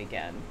enjoy it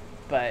again.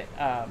 But,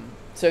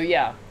 so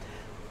yeah,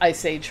 I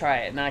say try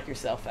it, knock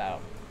yourself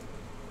out.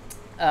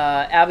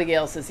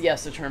 Abigail says,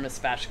 yes, the term is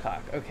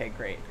spatchcock. Okay,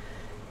 great.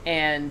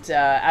 And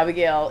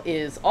Abigail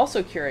is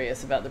also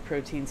curious about the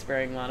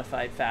protein-sparing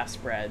modified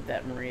fast bread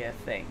that Maria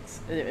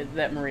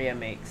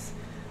makes.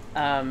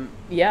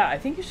 Yeah, I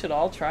think you should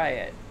all try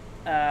it.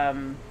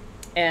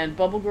 And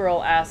Bubble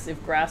Girl asks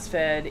if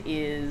grass-fed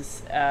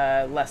is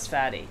less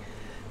fatty.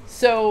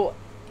 So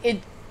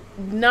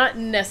not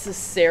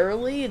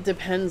necessarily. It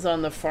depends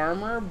on the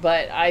farmer,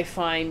 but I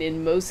find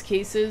in most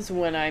cases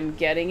when I'm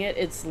getting it,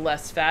 it's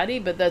less fatty.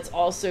 But that's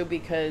also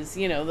because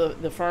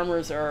the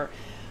farmers are.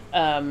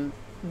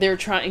 They're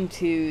trying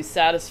to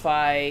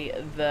satisfy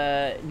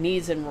the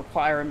needs and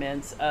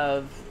requirements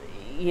of,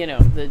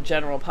 the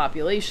general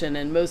population,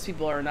 and most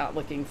people are not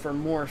looking for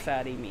more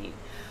fatty meat.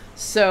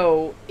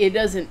 So it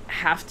doesn't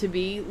have to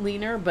be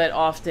leaner, but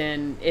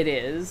often it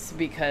is,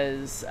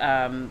 because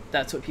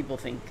that's what people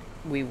think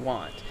we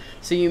want.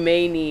 So you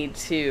may need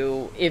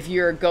to, if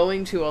you're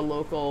going to a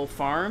local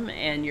farm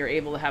and you're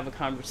able to have a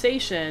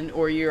conversation,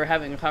 or you're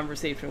having a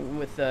conversation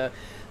with the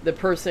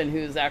person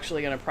who's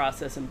actually going to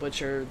process and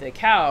butcher the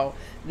cow,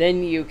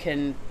 then you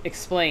can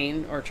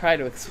explain, or try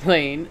to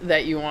explain,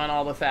 that you want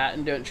all the fat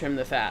and don't trim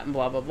the fat and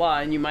blah, blah, blah.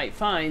 And you might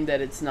find that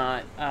it's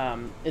not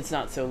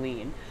so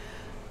lean.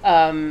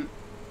 But,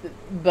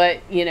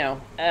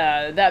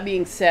 that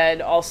being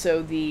said,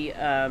 also the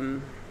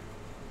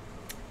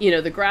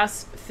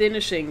grass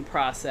finishing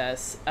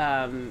process,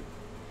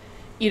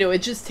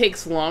 it just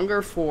takes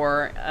longer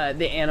for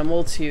the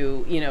animal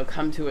to,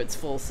 come to its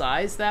full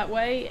size that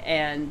way.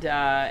 And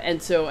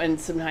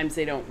sometimes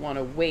they don't want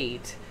to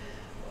wait,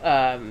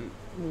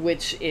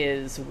 which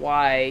is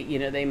why,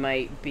 they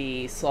might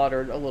be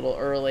slaughtered a little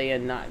early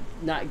and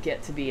not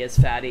get to be as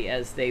fatty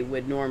as they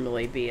would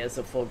normally be as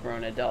a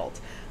full-grown adult.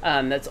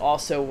 That's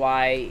also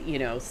why,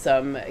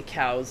 some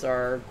cows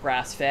are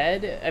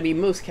grass-fed. I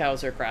mean, most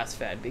cows are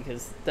grass-fed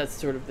because that's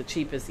sort of the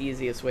cheapest,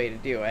 easiest way to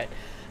do it.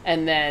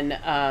 And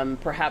then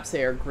perhaps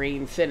they are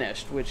grain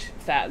finished, which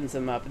fattens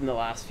them up in the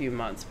last few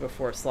months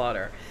before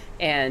slaughter.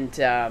 And,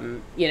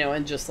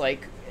 and just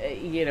like,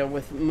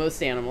 with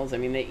most animals, I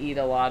mean, they eat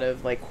a lot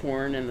of like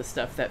corn and the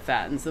stuff that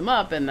fattens them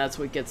up, and that's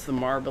what gets the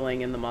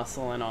marbling in the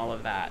muscle and all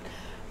of that.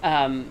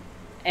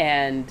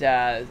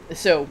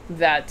 So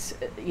that's,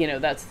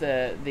 that's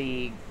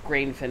the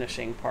grain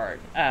finishing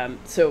part.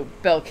 So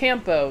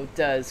Belcampo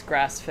does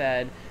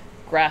grass-fed,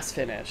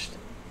 grass-finished.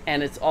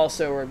 And it's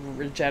also a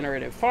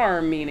regenerative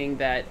farm, meaning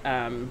that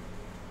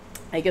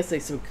I guess they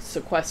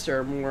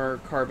sequester more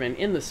carbon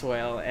in the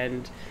soil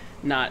and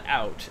not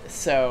out.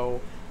 So,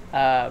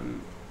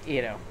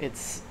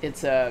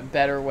 it's a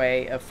better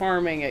way of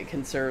farming. It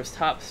conserves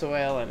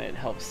topsoil and it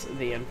helps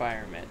the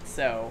environment.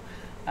 So,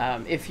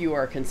 if you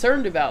are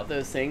concerned about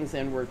those things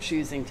and we're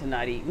choosing to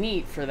not eat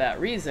meat for that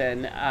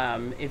reason,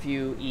 if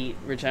you eat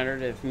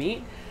regenerative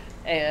meat,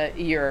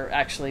 you're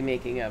actually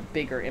making a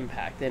bigger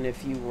impact than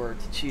if you were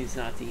to choose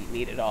not to eat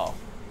meat at all.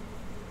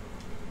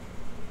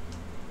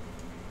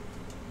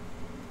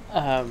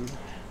 My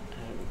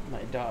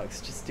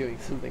dog's just doing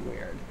something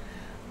weird.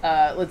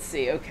 Let's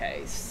see.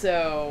 Okay,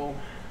 so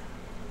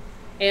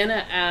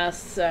Anna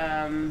asks,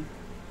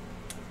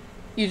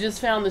 you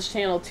just found this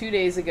channel 2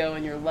 days ago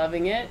and you're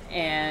loving it,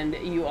 and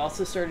you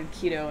also started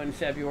keto in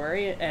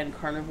February and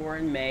carnivore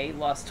in May,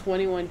 lost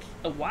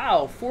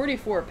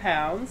 44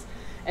 pounds,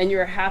 and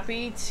you're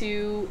happy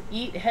to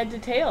eat head to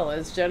tail,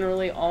 as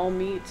generally all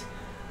meat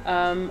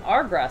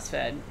are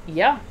grass-fed.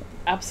 Yeah,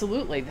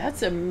 absolutely.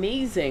 That's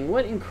amazing.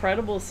 What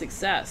incredible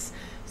success.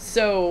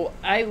 So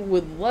I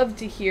would love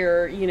to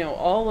hear,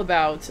 all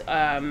about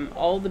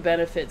all the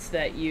benefits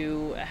that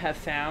you have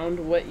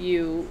found, what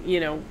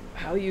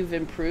how you've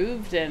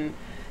improved, and,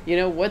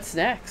 what's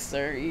next.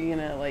 Or you're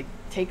going to, like,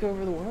 take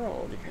over the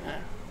world.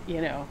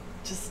 You're going to,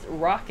 just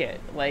rock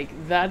it. Like,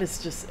 that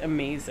is just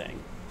amazing.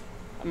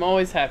 I'm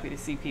always happy to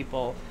see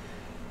people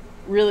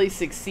really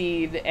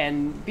succeed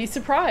and be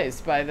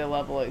surprised by the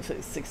level of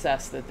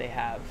success that they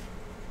have.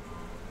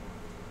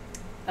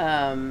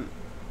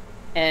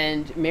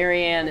 And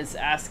Marianne is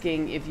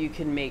asking if you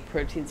can make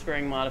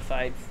protein-sparing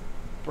modified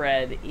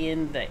bread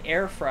in the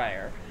air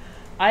fryer.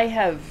 I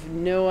have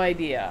no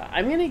idea.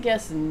 I'm going to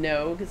guess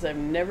no, because I've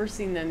never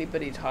seen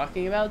anybody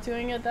talking about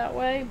doing it that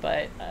way,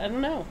 but I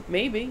don't know.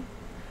 Maybe.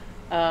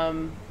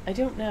 I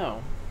don't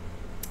know.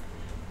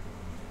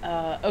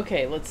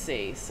 Okay, let's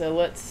see. So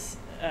let's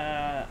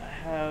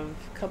have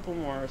a couple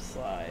more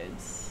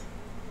slides.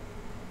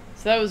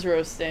 So that was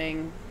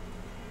roasting.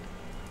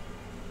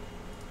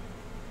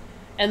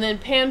 And then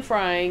pan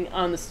frying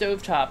on the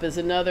stovetop is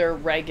another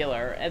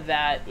regular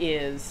that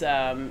is,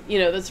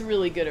 that's a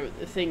really good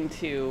thing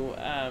to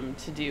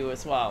do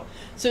as well.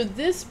 So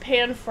this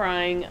pan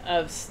frying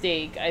of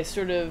steak, I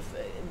sort of,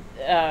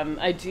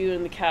 I do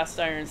in the cast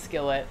iron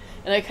skillet.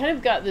 And I kind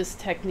of got this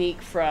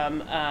technique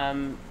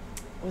from,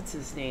 what's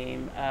his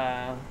name?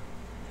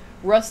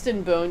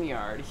 Rustin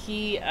Boneyard.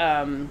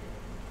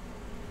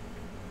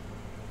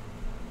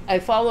 I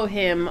follow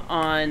him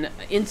on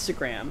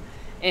Instagram.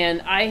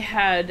 And I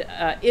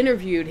had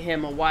interviewed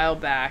him a while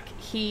back.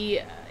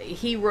 He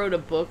wrote a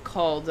book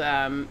called,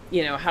 How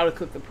to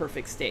Cook the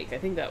Perfect Steak. I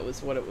think that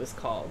was what it was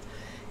called.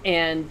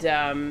 And,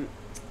 and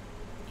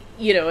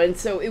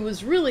so it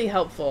was really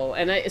helpful.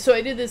 And so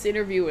I did this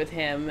interview with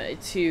him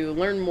to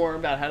learn more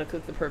about how to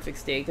cook the perfect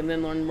steak and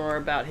then learn more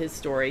about his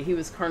story. He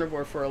was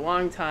carnivore for a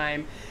long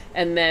time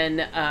and then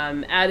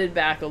added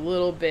back a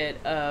little bit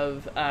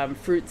of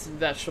fruits and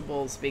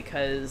vegetables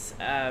because,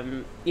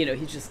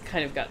 he just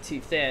kind of got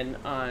too thin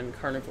on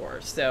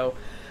carnivore. So,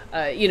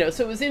 so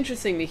it was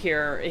interesting to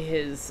hear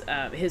his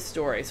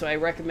story. So I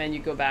recommend you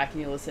go back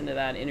and you listen to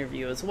that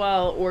interview as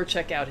well, or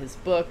check out his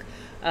book.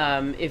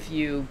 If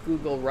you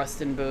Google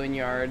Rustin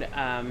Boneyard,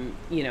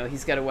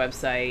 he's got a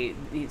website,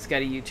 he's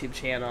got a YouTube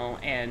channel,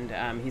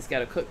 and he's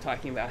got a cook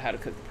talking about how to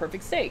cook the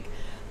perfect steak.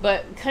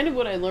 But kind of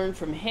what I learned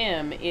from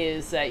him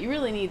is that you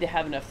really need to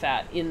have enough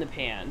fat in the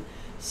pan.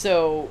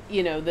 So,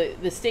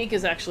 the steak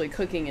is actually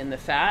cooking in the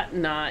fat,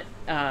 not,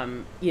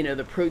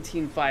 the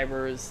protein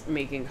fibers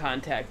making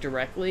contact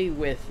directly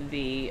with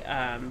the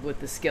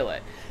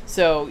skillet.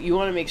 So you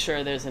want to make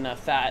sure there's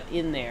enough fat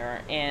in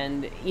there.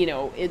 And,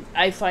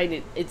 I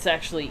find it's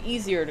actually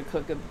easier to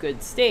cook a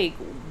good steak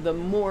the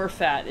more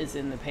fat is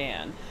in the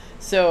pan.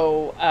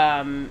 So,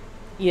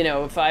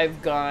 if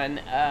I've gone,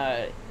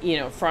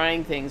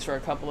 frying things for a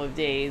couple of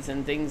days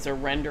and things are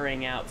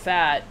rendering out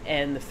fat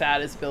and the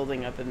fat is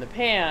building up in the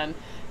pan,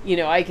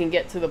 I can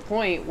get to the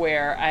point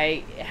where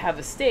I have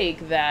a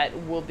steak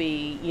that will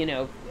be,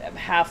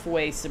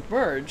 halfway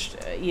submerged,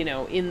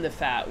 in the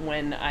fat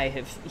when I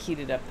have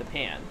heated up the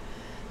pan.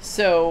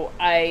 So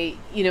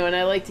and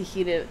I like to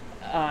heat it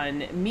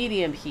on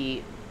medium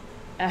heat.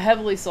 I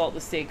heavily salt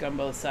the steak on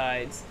both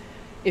sides.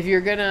 If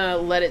you're gonna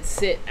let it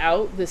sit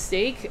out, the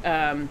steak,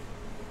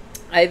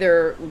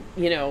 either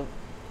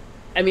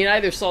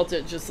salt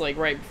it just like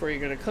right before you're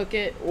going to cook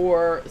it,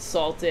 or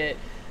salt it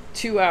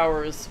 2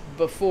 hours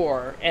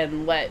before,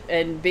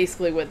 and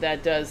basically what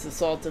that does, the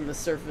salt on the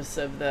surface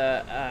of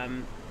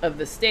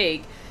the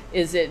steak,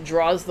 is it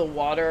draws the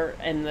water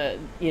and the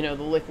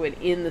liquid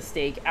in the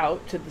steak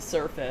out to the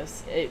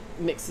surface. It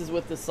mixes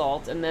with the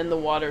salt, and then the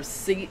water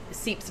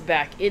seeps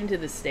back into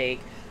the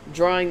steak,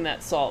 drawing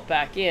that salt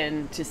back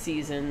in to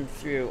season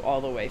through all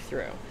the way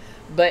through.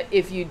 But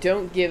if you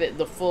don't give it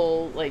the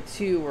full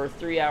 2 or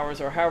 3 hours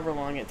or however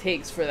long it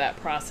takes for that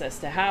process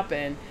to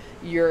happen,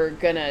 you're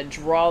gonna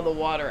draw the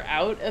water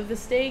out of the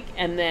steak,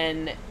 and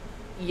then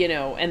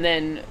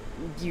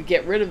you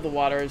get rid of the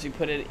water as you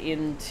put it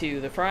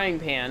into the frying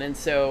pan. And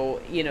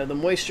so, the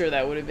moisture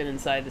that would have been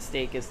inside the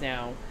steak is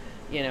now,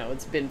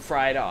 it's been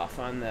fried off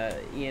on the,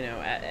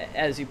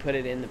 as you put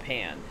it in the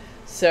pan.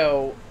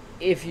 So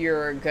if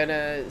you're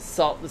gonna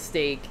salt the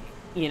steak,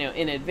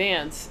 in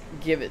advance,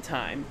 give it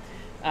time.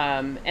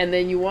 And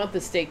then you want the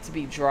steak to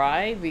be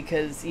dry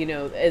because,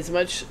 as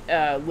much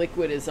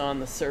liquid is on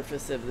the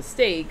surface of the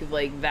steak,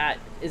 that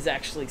is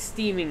actually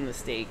steaming the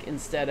steak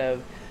instead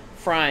of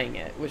frying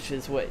it, which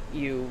is what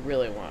you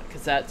really want,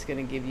 because that's going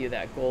to give you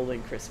that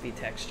golden crispy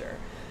texture.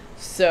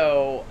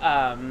 So,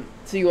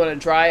 so you want to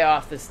dry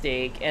off the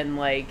steak, and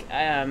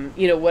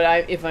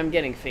if I'm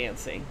getting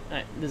fancy,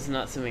 this is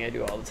not something I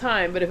do all the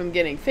time, but if I'm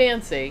getting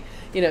fancy,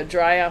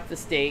 dry off the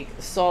steak,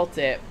 salt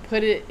it,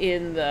 put it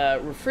in the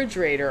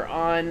refrigerator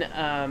on,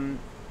 on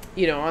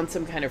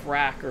some kind of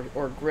rack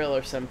or grill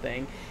or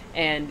something,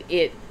 and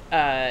it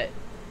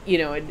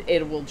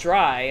will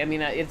dry. I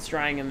mean, it's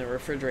drying in the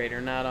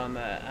refrigerator, not on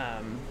the,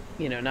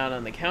 not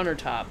on the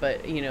countertop,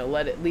 but,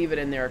 leave it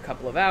in there a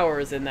couple of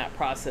hours, and that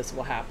process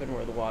will happen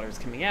where the water's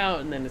coming out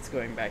and then it's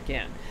going back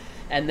in.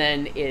 And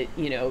then it,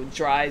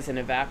 dries and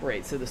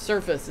evaporates. So the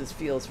surface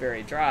feels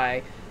very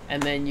dry,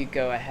 and then you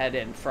go ahead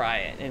and fry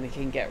it, and it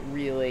can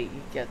you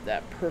get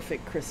that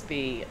perfect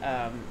crispy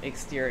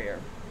exterior.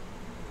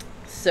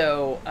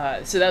 So,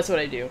 so that's what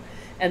I do.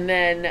 And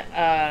then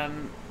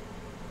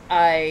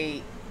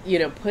I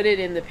put it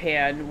in the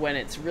pan when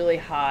it's really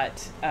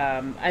hot.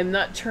 I'm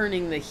not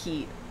turning the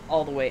heat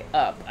all the way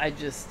up. I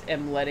just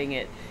am letting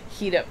it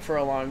heat up for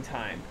a long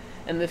time.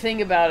 And the thing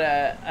about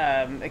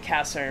a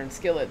cast iron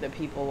skillet that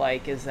people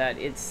like is that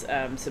it's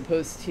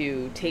supposed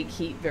to take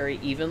heat very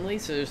evenly,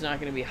 so there's not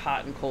going to be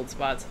hot and cold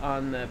spots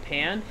on the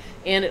pan,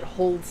 and it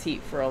holds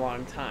heat for a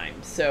long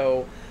time.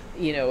 So,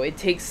 it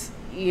takes,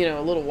 a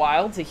little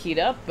while to heat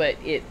up, but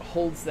it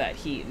holds that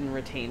heat and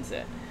retains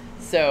it.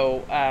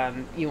 So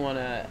you want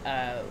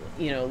to,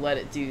 let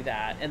it do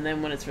that. And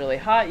then when it's really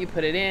hot, you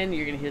put it in.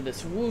 You're going to hear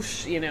this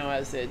whoosh,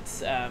 as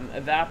it's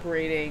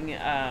evaporating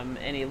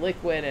any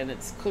liquid and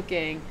it's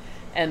cooking.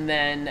 And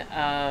then,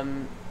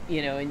 and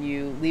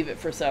you leave it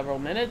for several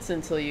minutes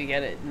until you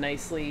get it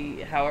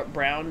nicely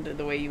browned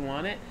the way you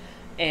want it.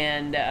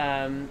 And,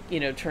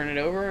 turn it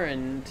over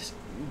and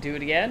do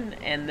it again.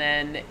 And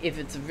then if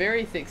it's a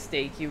very thick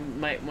steak, you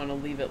might want to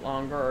leave it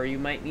longer, or you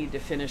might need to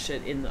finish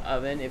it in the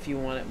oven if you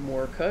want it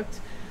more cooked.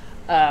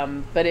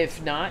 But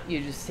if not,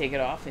 you just take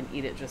it off and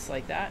eat it just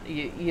like that.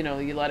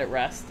 You let it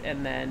rest,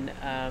 and then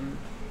and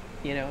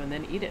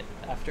then eat it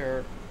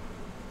after,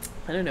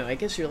 I don't know, I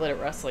guess you let it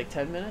rest like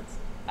 10 minutes.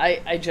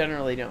 I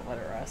generally don't let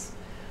it rest.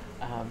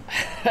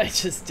 I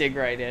just dig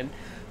right in,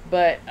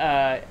 but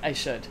I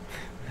should.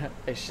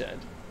 I should.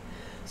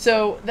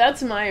 So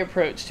that's my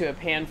approach to a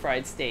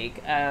pan-fried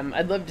steak.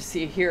 I'd love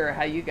to hear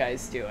how you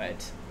guys do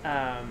it.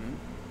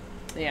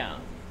 Yeah.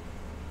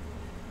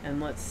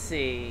 And let's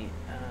see.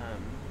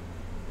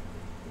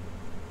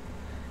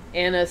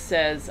 Anna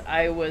says,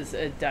 I was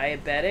a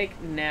diabetic,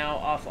 now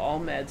off all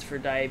meds for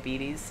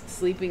diabetes.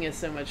 Sleeping is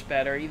so much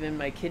better. Even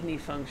my kidney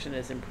function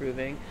is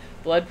improving.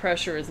 Blood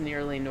pressure is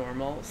nearly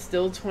normal.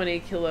 Still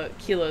 20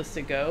 kilos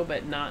to go,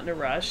 but not in a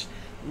rush.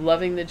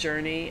 Loving the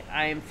journey.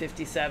 I am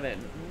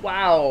 57.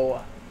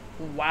 Wow.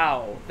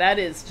 Wow. That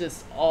is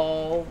just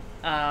all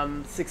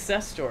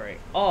success story.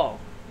 All.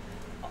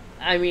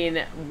 I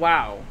mean,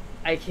 wow.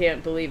 I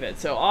can't believe it.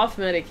 So off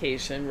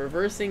medication,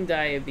 reversing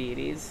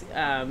diabetes,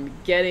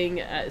 getting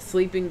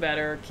sleeping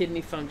better, kidney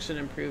function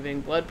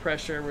improving, blood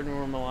pressure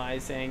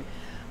normalizing.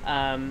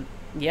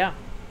 Yeah,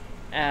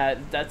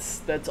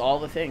 that's all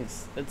the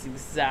things. That's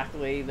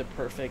exactly the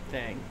perfect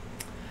thing.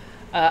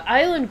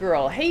 Island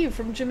Girl, hey,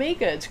 from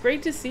Jamaica. It's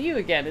great to see you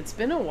again. It's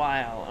been a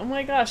while. Oh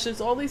my gosh,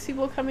 there's all these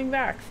people coming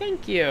back.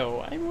 Thank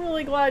you. I'm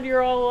really glad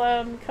you're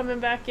all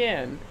coming back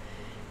in.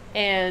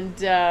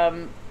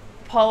 And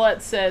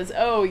Paulette says,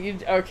 oh,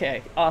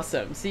 okay,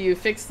 awesome. So you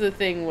fixed the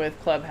thing with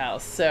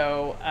Clubhouse.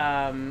 So,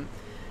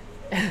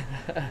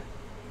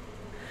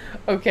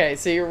 okay,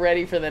 so you're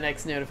ready for the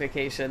next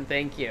notification.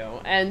 Thank you.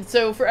 And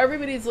so for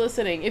everybody's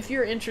listening, if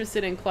you're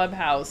interested in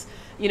Clubhouse,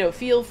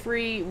 feel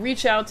free,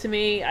 reach out to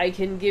me. I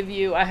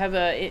have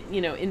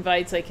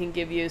invites I can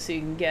give you so you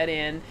can get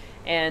in.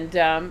 And,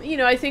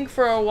 I think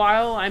for a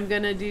while I'm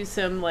going to do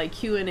some like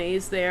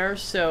Q&As there.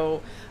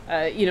 So,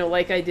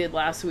 like I did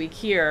last week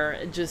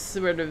here, just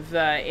sort of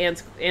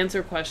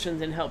answer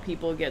questions and help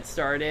people get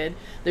started.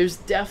 There's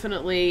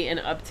definitely an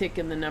uptick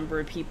in the number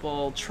of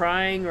people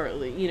trying or,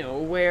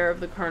 aware of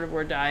the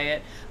carnivore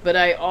diet. But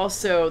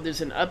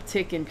there's an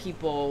uptick in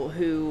people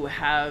who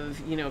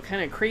have,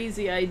 kind of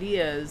crazy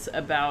ideas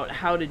about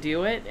how to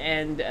do it.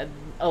 And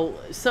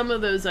some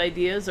of those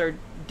ideas are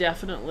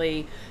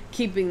definitely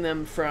keeping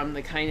them from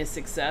the kind of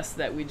success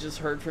that we just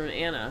heard from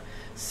Anna.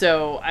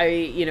 So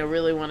I,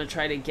 really want to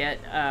try to get,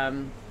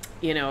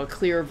 a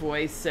clear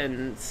voice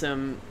and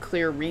some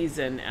clear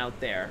reason out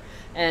there.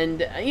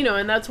 And,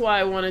 and that's why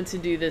I wanted to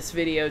do this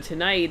video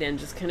tonight and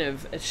just kind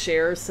of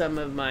share some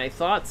of my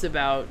thoughts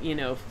about,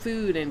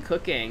 food and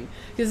cooking.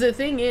 Because the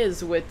thing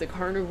is with the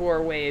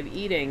carnivore way of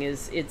eating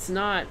is it's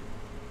not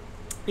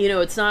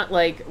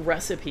like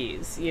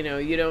recipes.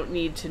 You don't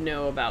need to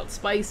know about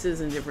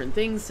spices and different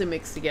things to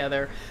mix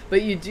together,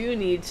 but you do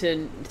need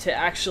to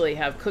actually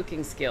have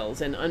cooking skills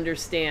and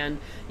understand,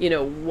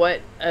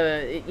 what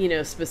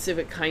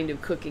specific kind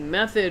of cooking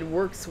method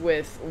works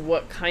with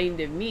what kind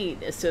of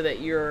meat, so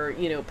that you're,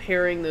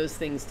 pairing those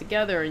things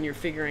together and you're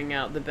figuring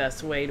out the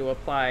best way to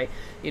apply,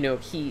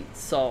 heat,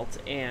 salt,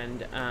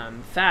 and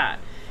fat.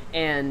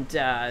 And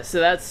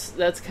so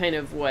that's kind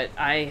of what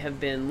I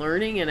have been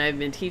learning and I've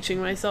been teaching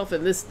myself.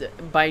 And this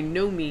by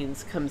no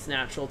means comes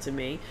natural to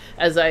me.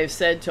 As I've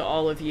said to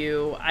all of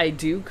you, I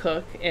do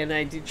cook and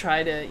I do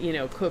try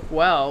to, cook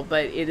well,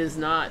 but it is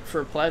not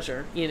for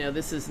pleasure.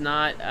 This is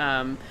not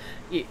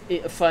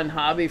a fun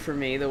hobby for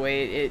me the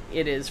way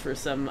it is for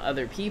some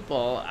other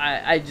people.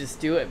 I just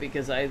do it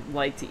because I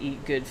like to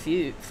eat good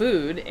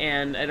food,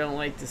 and I don't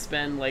like to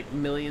spend like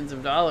millions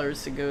of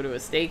dollars to go to a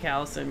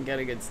steakhouse and get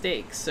a good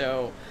steak.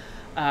 So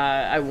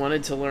I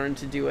wanted to learn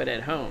to do it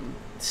at home.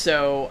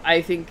 So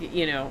I think,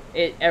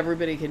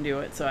 everybody can do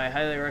it. So I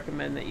highly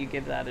recommend that you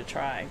give that a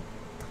try.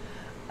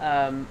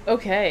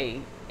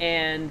 Okay.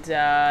 And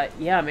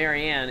yeah,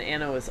 Marianne,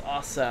 Anna was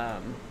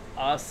awesome.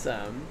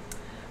 Awesome.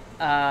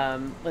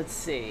 Let's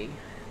see.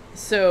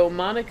 So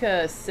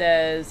Monica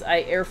says,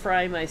 I air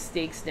fry my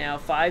steaks now,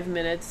 5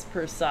 minutes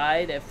per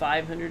side at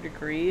 500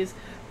 degrees.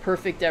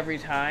 Perfect every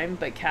time,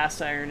 but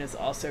cast iron is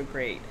also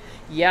great.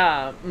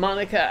 Yeah,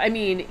 Monica, I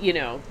mean,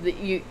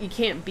 you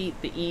can't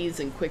beat the ease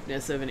and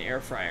quickness of an air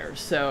fryer.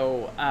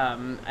 So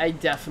I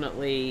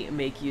definitely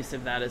make use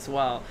of that as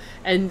well.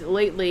 And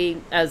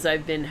lately, as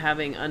I've been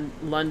having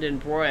London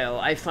broil,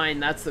 I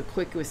find that's the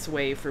quickest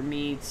way for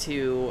me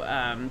to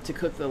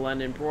cook the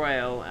London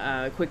broil,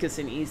 quickest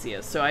and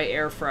easiest. So I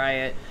air fry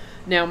it,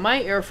 Now,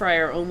 my air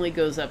fryer only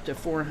goes up to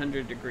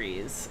 400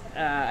 degrees.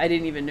 I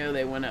didn't even know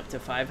they went up to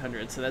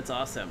 500, so that's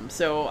awesome.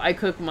 So I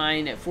cook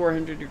mine at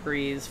 400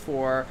 degrees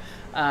for,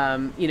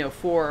 4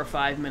 or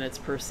 5 minutes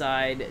per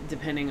side,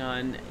 depending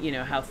on,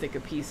 how thick a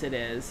piece it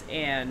is.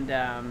 And,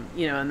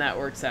 and that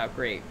works out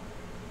great.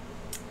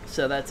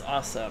 So that's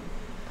awesome.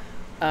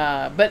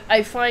 But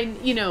I find,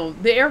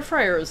 the air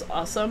fryer is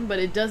awesome, but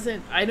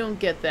I don't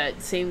get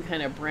that same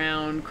kind of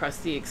brown,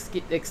 crusty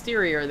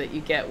exterior that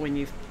you get when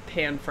you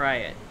pan fry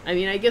it. I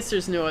mean, I guess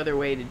there's no other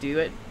way to do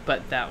it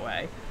but that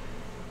way.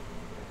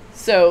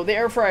 So the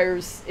air fryer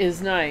is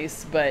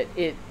nice, but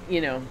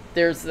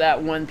there's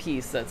that one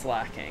piece that's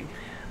lacking.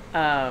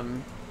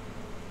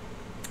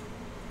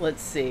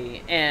 Let's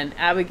see. And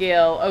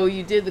Abigail, oh,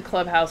 you did the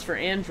Clubhouse for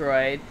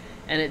Android,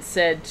 and it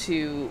said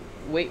to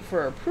wait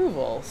for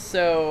approval.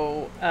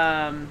 So,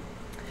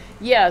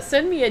 yeah,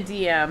 send me a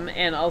DM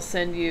and I'll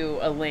send you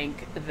a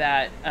link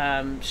that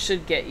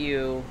should get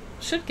you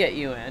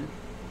in.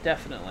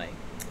 Definitely.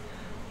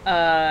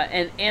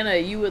 And Anna,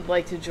 you would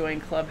like to join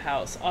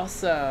Clubhouse.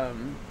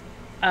 Awesome.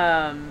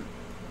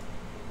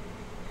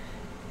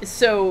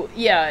 So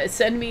yeah,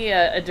 send me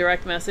a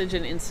direct message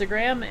on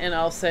Instagram and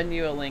I'll send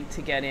you a link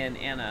to get in,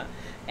 Anna.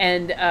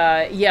 And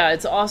yeah,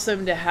 it's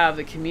awesome to have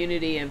a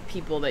community of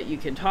people that you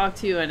can talk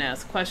to and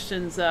ask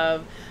questions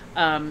of.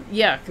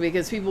 Yeah,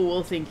 because people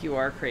will think you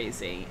are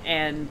crazy.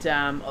 And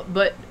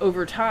but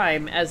over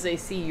time, as they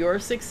see your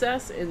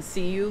success and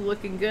see you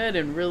looking good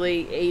and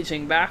really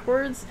aging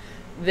backwards,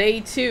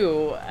 they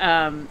too,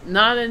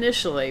 not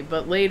initially,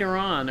 but later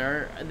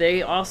on,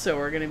 they also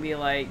are going to be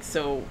like,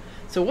 so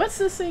what's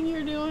this thing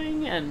you're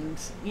doing? And,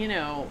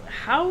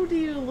 how do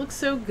you look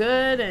so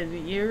good?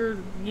 And you're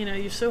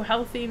so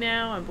healthy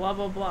now and blah,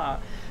 blah, blah.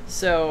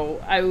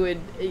 So I would,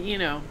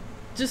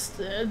 just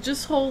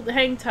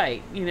hang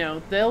tight,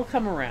 they'll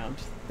come around.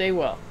 They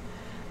will.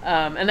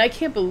 And I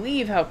can't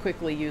believe how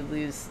quickly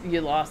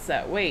you lost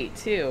that weight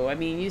too. I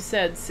mean, you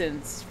said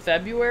since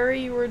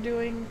February you were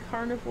doing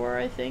carnivore,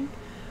 I think.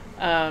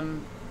 Oh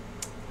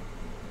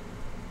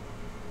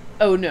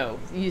no,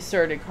 you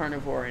started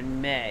carnivore in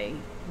May,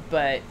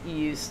 but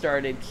you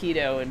started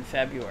keto in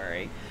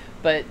February.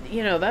 But,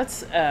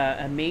 that's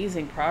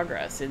amazing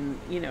progress in,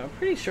 a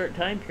pretty short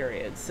time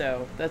period.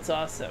 So that's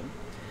awesome.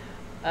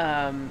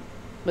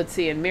 Let's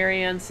see. And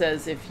Marianne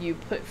says, if you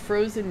put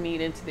frozen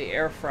meat into the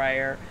air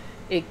fryer,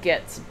 it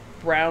gets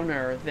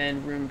browner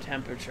than room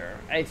temperature.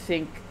 I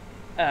think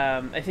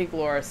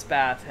Laura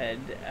Spath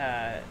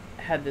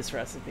had this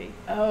recipe.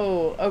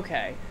 Oh,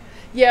 okay.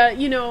 Yeah,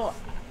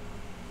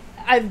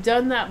 I've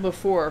done that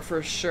before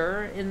for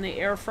sure in the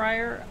air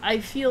fryer. I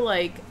feel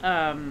like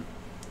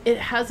it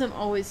hasn't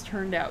always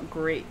turned out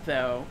great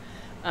though.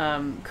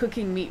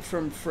 Cooking meat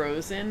from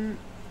frozen,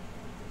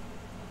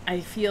 I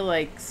feel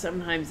like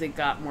sometimes it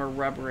got more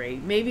rubbery.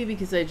 Maybe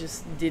because I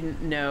just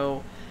didn't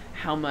know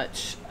how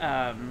much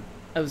I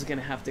was going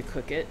to have to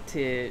cook it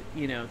to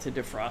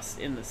defrost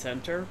in the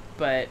center.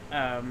 But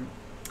I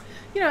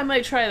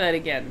might try that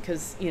again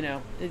because,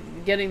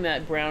 getting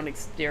that brown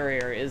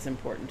exterior is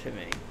important to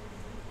me.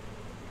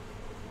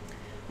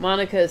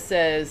 Monica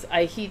says,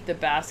 I heat the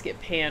basket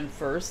pan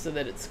first so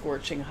that it's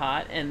scorching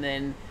hot and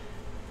then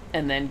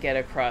get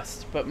a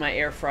crust. But my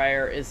air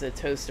fryer is a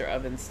toaster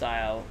oven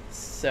style,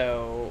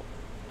 so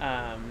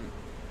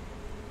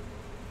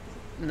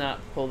not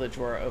pull the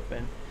drawer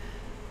open.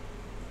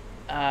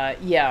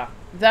 Yeah,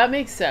 that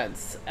makes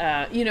sense.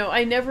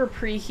 I never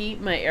preheat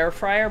my air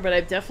fryer, but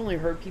I've definitely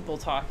heard people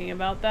talking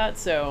about that.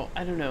 So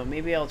I don't know,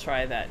 maybe I'll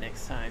try that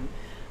next time.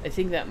 I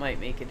think that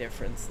might make a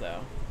difference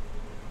though.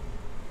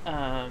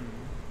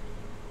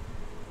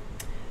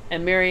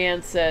 And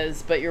Marianne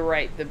says, but you're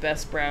right, the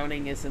best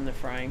browning is in the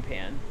frying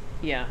pan.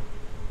 Yeah,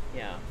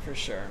 for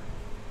sure.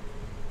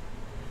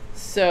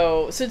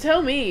 So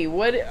tell me,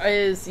 what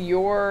is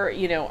your,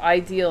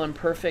 ideal and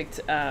perfect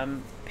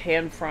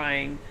pan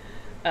frying,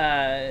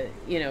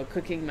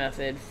 cooking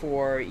method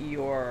for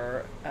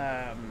your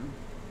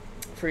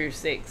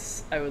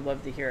steaks? I would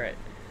love to hear it.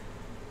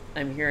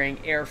 I'm hearing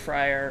air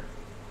fryer.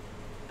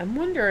 I'm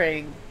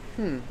wondering,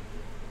 I'm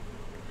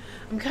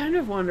kind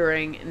of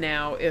wondering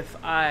now if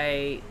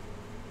I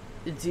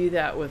do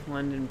that with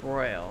London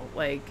broil,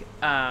 like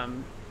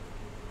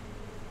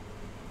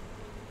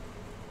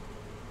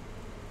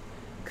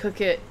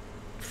cook it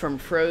from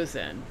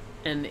frozen,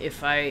 and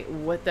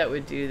what that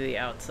would do to the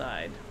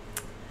outside.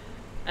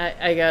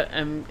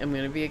 I'm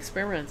going to be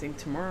experimenting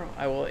tomorrow.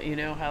 I will let you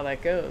know how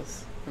that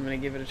goes. I'm going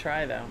to give it a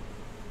try though.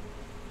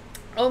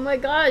 Oh my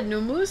God,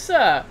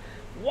 Numusa!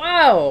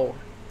 Wow!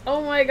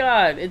 Oh my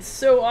God, it's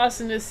so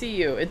awesome to see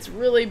you. It's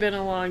really been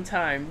a long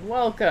time.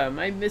 Welcome.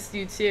 I missed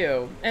you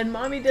too. And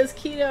Mommy Does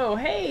Keto.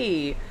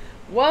 Hey,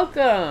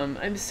 welcome.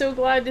 I'm so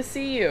glad to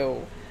see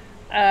you.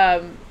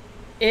 And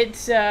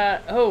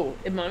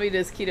Mommy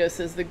Does Keto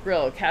says the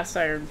grill, cast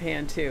iron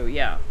pan too.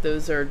 Yeah,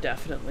 those are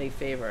definitely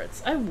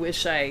favorites. I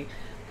wish I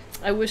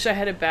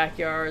had a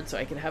backyard so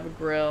I could have a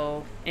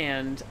grill,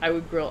 and I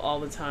would grill all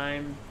the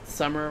time,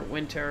 summer,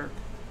 winter,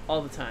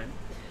 all the time.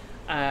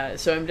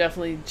 So I'm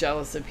definitely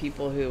jealous of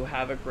people who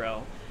have a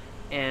grill.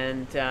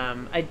 And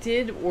I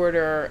did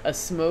order a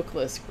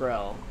smokeless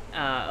grill,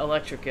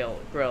 electric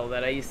grill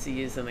that I used to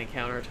use on the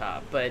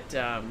countertop, but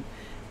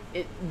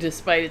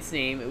despite its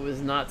name, it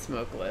was not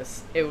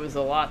smokeless. It was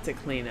a lot to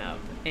clean up,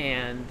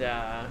 and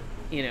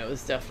it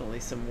was definitely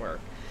some work.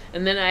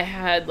 And then I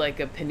had like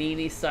a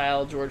panini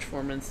style, George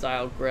Foreman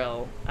style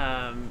grill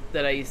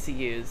that I used to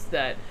use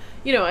that,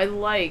 I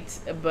liked,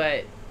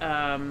 but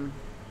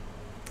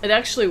it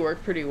actually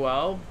worked pretty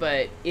well,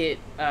 but it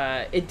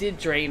did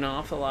drain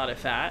off a lot of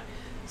fat.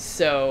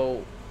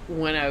 So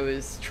when I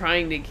was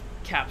trying to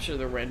capture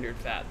the rendered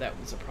fat, that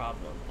was a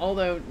problem.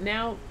 Although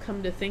now,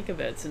 come to think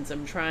of it, since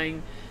I'm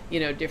trying,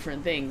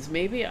 different things,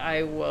 maybe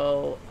I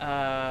will,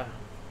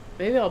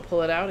 maybe I'll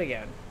pull it out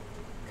again,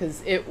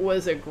 because it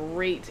was a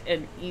great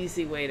and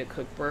easy way to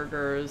cook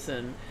burgers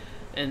and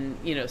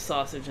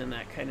sausage and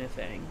that kind of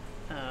thing.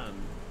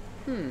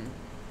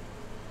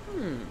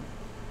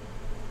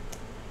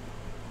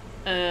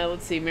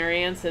 Let's see.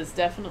 Marianne says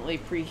definitely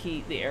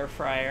preheat the air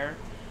fryer.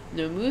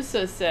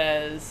 Nomusa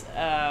says,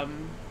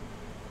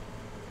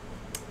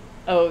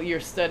 oh, your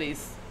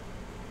studies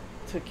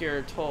took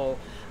your toll.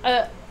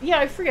 Yeah,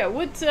 I forget.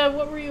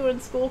 What were you in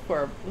school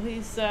for?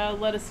 Please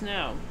let us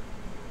know.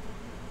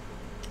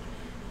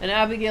 And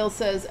Abigail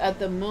says, at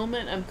the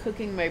moment I'm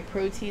cooking my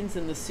proteins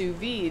in the sous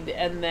vide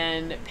and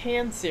then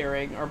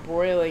pan-searing or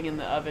broiling in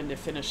the oven to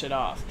finish it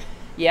off.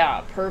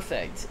 Yeah,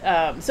 perfect.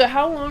 So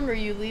how long are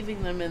you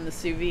leaving them in the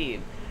sous vide?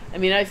 I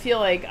mean, I feel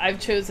like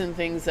I've chosen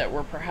things that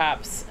were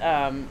perhaps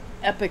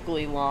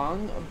epically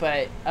long,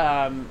 but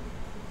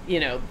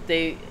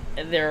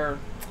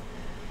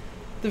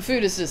the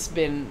food has just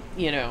been,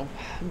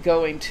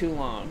 going too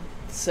long.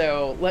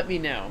 So let me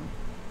know.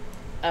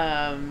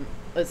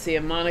 Let's see.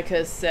 And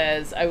Monica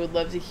says, I would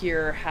love to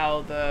hear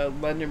how the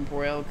London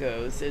broil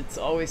goes. It's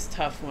always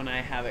tough when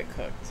I have it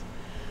cooked.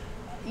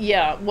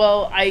 Yeah,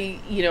 well, I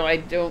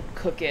don't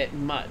cook it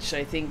much.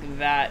 I think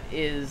that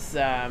is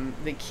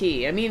the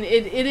key. I mean,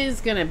 it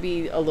is going to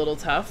be a little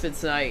tough.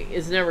 It's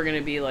never going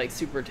to be like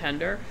super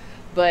tender,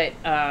 but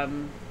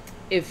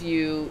if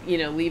you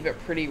leave it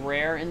pretty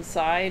rare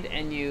inside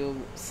and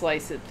you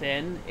slice it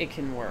thin, it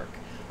can work.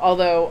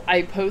 Although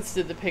I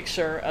posted the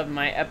picture of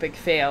my epic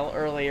fail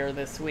earlier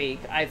this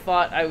week. I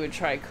thought I would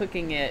try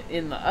cooking it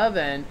in the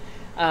oven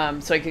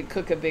so I could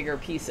cook a bigger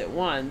piece at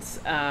once.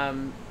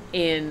 And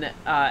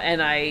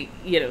I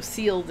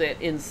sealed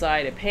it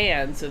inside a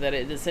pan so that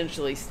it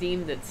essentially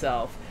steamed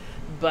itself.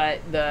 But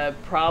the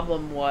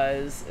problem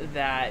was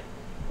that,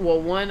 well,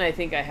 one, I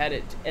think I had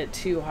it at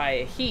too high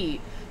a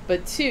heat,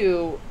 but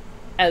two,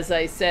 as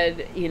I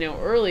said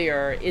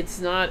earlier,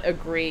 it's not a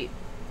great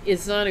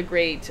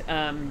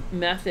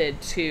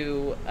method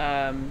to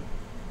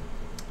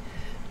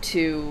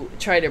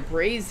try to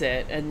braise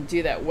it and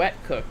do that wet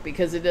cook,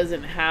 because it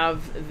doesn't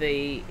have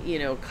the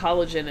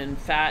collagen and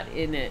fat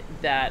in it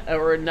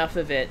or enough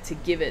of it to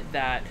give it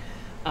that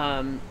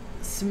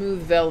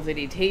smooth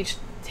velvety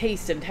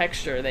taste and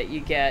texture that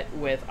you get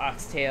with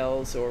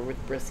oxtails or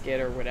with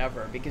brisket or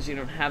whatever, because you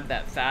don't have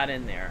that fat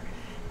in there.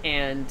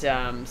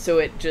 And so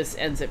it just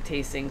ends up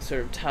tasting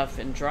sort of tough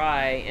and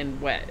dry and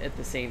wet at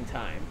the same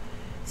time.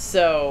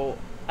 So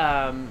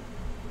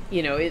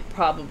it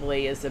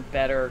probably is a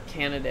better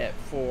candidate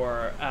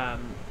for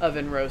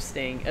oven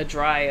roasting, a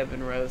dry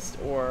oven roast,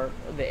 or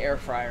the air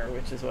fryer,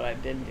 which is what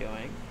I've been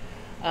doing.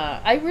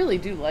 I really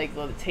do like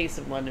the taste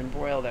of London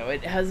broil, though.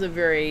 It has a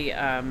very,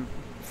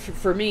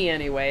 for me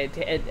anyway,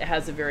 it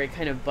has a very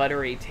kind of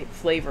buttery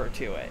flavor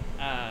to it.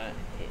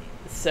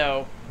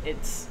 So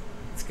it's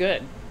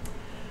good.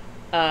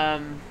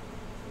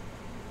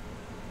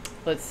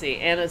 Let's see.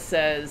 Anna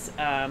says,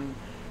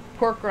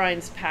 pork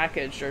rinds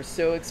packaged are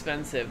so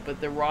expensive, but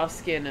the raw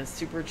skin is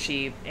super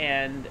cheap,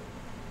 and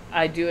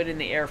I do it in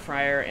the air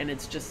fryer, and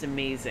it's just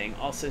amazing.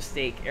 Also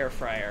steak air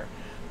fryer.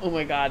 Oh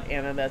my God,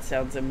 Anna, that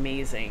sounds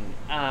amazing.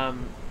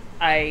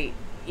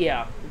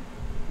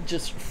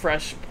 Just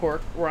fresh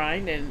pork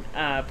rind and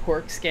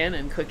pork skin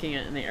and cooking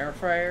it in the air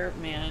fryer,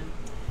 man.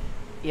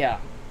 Yeah,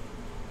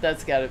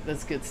 that's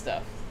good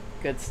stuff.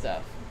 Good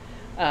stuff.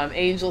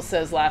 Angel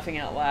says, laughing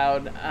out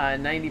loud,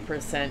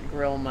 90%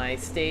 grill my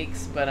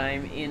steaks, but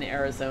I'm in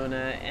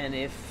Arizona, and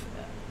if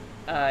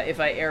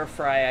I air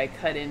fry, I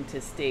cut into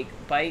steak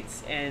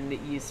bites and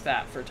use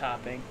fat for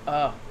topping.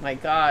 Oh my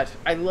God,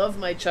 I love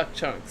my chuck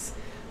chunks.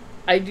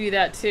 I do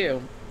that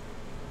too.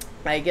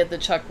 I get the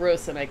chuck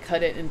roast and I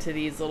cut it into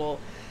these little,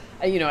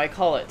 I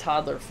call it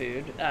toddler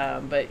food,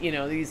 but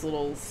these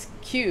little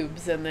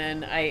cubes, and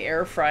then I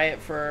air fry it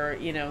for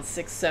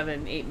 6,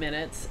 7, 8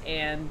 minutes,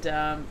 and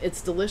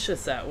it's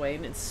delicious that way,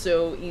 and it's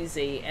so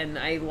easy, and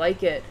I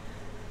like it.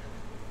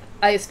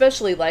 I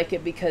especially like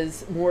it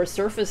because more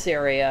surface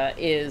area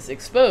is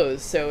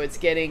exposed, so it's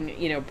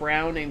getting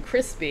brown and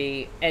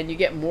crispy, and you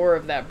get more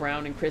of that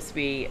brown and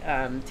crispy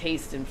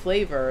taste and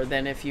flavor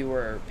than if you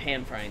were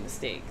pan frying the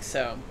steak.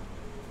 So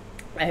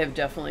I have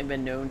definitely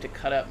been known to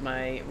cut up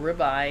my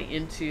ribeye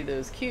into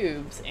those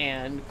cubes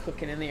and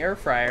cook it in the air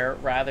fryer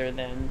rather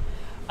than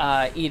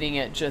eating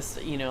it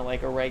just,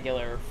 like a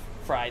regular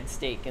fried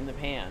steak in the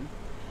pan.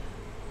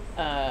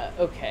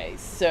 Okay,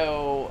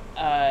 so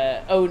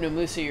oh,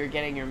 Namusa, you're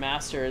getting your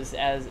master's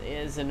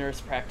as a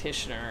nurse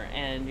practitioner,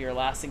 and your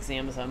last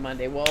exam is on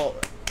Monday. Well,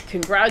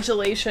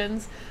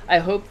 congratulations. I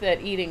hope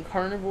that eating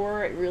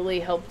carnivore really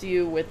helped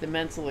you with the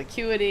mental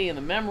acuity and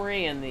the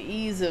memory and the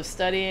ease of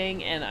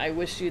studying, and I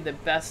wish you the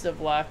best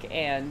of luck,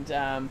 and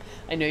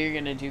I know you're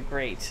going to do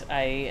great.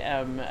 I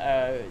am,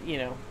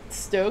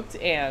 stoked,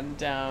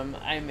 and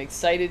I'm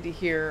excited to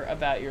hear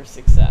about your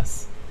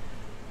success.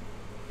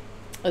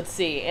 Let's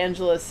see.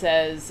 Angela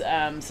says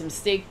some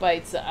steak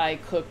bites I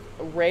cook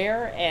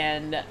rare,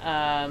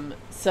 and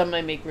some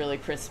I make really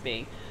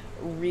crispy.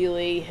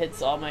 Really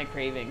hits all my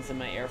cravings in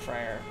my air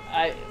fryer.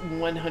 I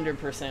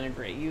 100%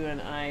 agree. You and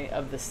I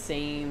of the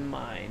same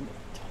mind.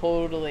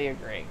 Totally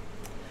agree.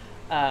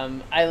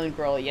 Island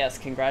Girl, yes,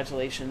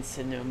 congratulations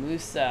to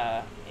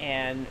Nomusa.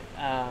 And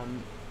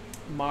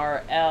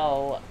Mar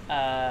L,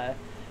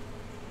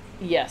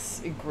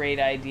 yes, great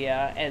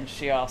idea. And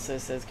she also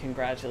says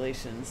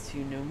congratulations to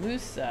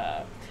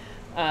Nomusa.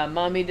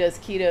 Mommy Does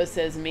Keto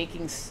says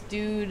making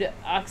stewed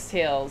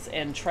oxtails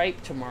and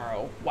tripe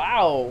tomorrow.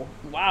 Wow.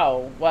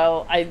 Wow.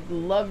 Well, I'd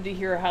love to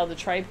hear how the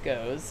tripe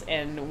goes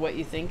and what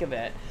you think of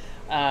it.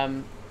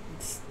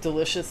 It's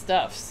delicious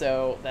stuff,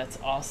 so that's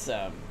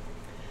awesome.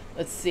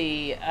 Let's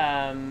see.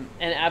 And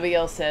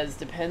Abigail says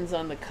depends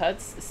on the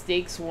cuts.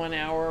 Steaks 1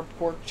 hour,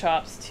 pork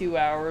chops 2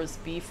 hours,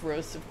 beef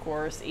roast, of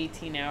course,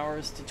 18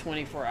 hours to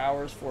 24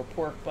 hours for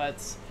pork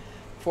butts.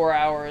 4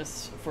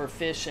 hours for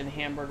fish, and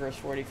hamburgers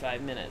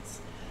 45 minutes.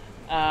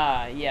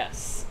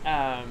 Yes.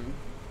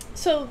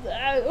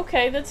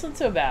 Okay, that's not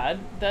so bad.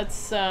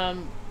 That's,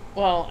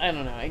 well, I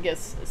don't know. I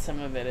guess some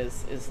of it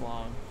is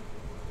long.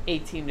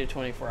 18 to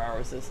 24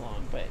 hours is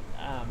long, but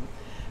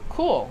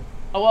cool.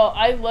 Well,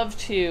 I'd love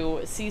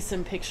to see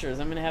some pictures.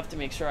 I'm going to have to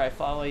make sure I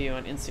follow you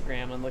on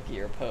Instagram and look at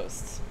your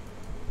posts.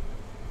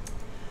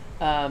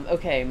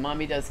 Okay,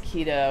 Mommy Does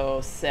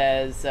Keto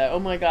says, oh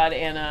my God,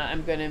 Anna,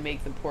 I'm going to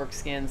make the pork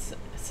skins.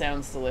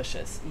 Sounds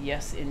delicious.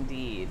 Yes,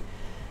 indeed.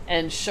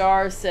 And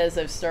Shar says,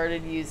 I've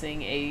started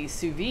using a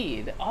sous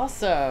vide.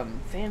 Awesome.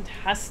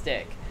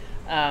 Fantastic.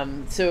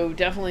 So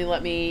definitely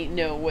let me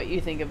know what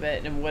you think of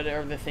it and what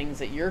are the things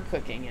that you're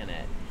cooking in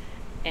it.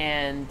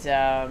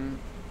 And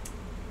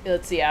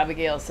let's see,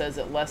 Abigail says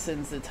it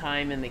lessens the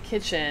time in the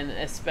kitchen,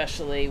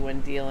 especially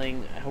when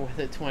dealing with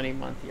a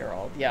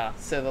 20-month-old. Yeah,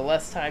 so the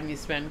less time you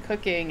spend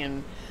cooking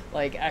and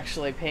like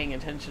actually paying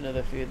attention to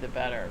the food, the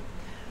better.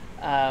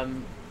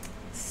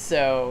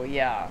 So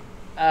yeah.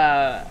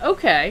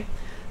 Okay.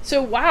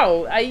 So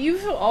wow,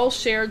 you've all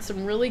shared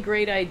some really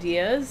great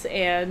ideas,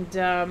 and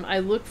I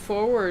look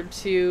forward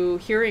to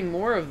hearing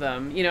more of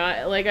them. You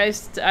know, like I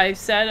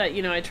said,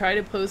 you know, I try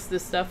to post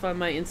this stuff on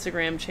my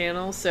Instagram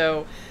channel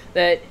so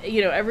that,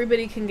 you know,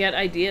 everybody can get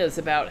ideas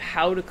about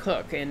how to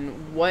cook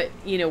and what,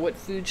 you know, what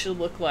food should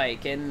look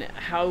like, and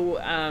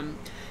how,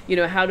 you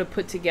know, how to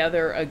put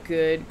together a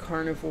good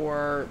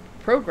carnivore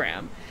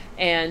program.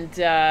 And,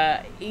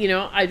 you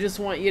know, I just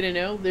want you to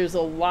know there's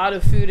a lot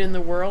of food in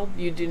the world.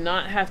 You do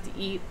not have to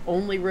eat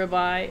only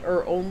ribeye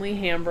or only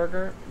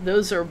hamburger.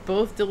 Those are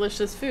both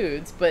delicious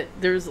foods, but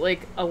there's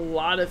like a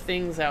lot of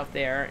things out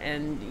there,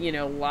 and, you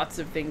know, lots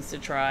of things to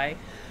try.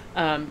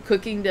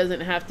 Cooking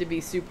doesn't have to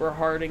be super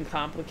hard and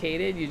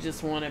complicated. You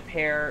just want to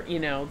pair, you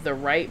know, the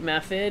right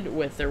method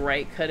with the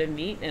right cut of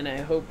meat. And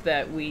I hope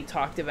that we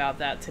talked about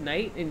that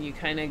tonight, and you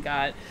kind of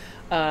got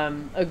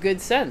a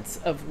good sense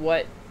of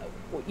what,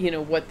 you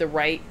know, what the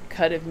right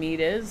cut of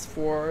meat is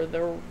for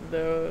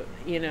the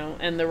you know,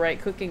 and the right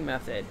cooking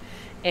method.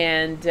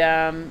 And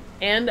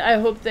I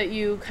hope that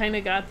you kind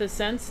of got the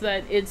sense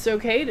that it's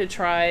okay to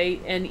try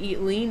and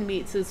eat lean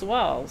meats as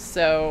well.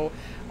 So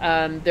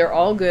they're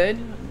all good,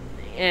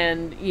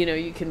 and, you know,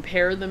 you can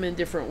pair them in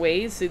different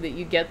ways so that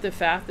you get the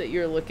fat that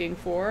you're looking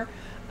for.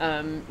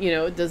 You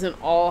know, it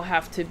doesn't all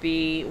have to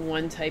be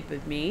one type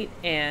of meat,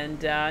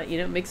 and, you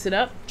know, mix it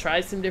up, try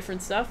some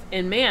different stuff.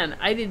 And man,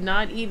 I did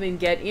not even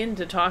get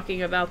into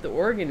talking about the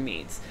organ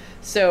meats.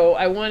 So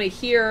I want to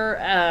hear,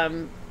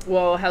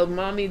 well, how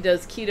Mommy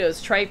Does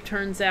Keto's tripe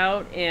turns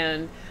out.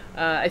 And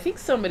I think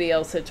somebody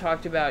else had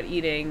talked about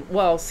eating,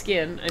 well,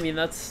 skin. I mean,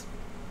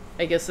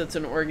 I guess that's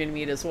an organ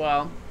meat as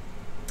well.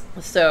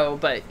 So,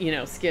 but, you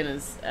know, skin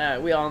is,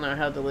 we all know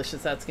how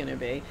delicious that's going to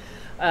be.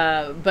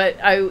 But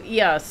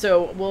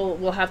so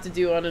we'll have to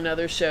do on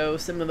another show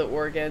some of the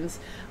organs.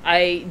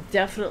 I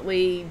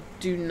definitely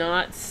do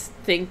not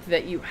think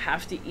that you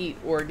have to eat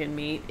organ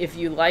meat. If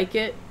you like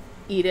it,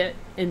 eat it,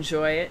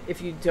 enjoy it.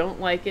 If you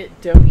don't like it,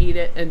 don't eat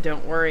it, and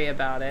don't worry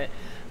about it.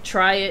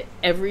 Try it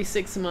every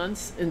 6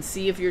 months and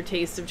see if your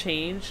tastes have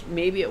changed.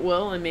 Maybe it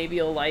will, and maybe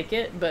you'll like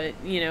it, but,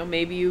 you know,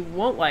 maybe you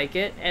won't like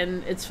it,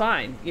 and it's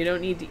fine. You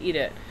don't need to eat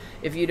it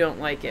if you don't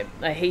like it.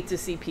 I hate to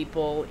see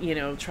people, you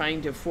know,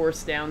 trying to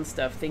force down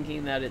stuff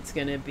thinking that it's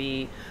going to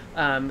be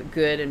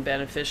good and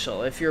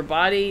beneficial. If your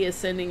body is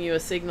sending you a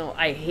signal,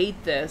 I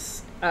hate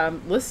this,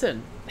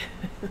 listen.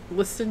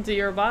 Listen to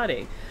your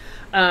body.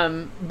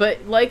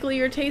 But likely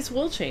your taste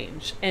will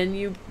change, and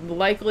you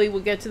likely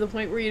will get to the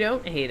point where you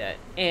don't hate it.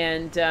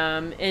 And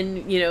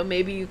you know,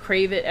 maybe you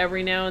crave it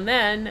every now and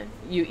then,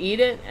 you eat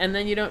it, and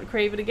then you don't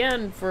crave it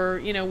again for,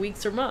 you know,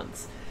 weeks or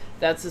months.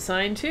 That's a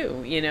sign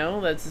too, you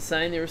know, that's a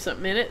sign there was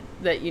something in it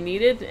that you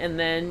needed, and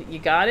then you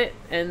got it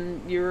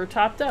and you're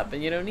topped up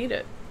and you don't need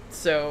it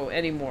so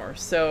anymore.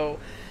 So,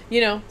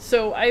 you know,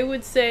 so I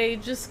would say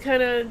just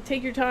kind of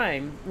take your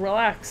time,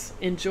 relax,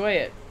 enjoy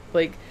it.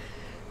 Like,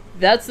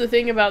 that's the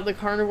thing about the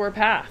carnivore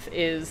path,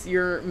 is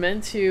you're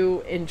meant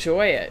to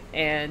enjoy it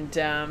and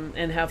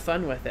have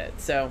fun with it.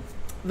 So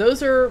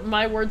those are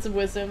my words of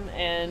wisdom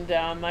and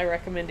my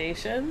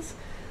recommendations.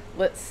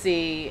 Let's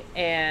see.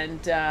 And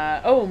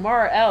oh,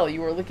 Mara L,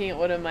 you were looking at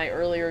one of my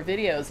earlier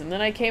videos, and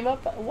then I came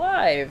up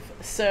live.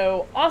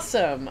 So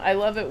awesome. I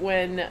love it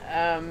when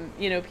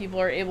you know, people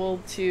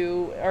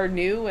are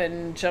new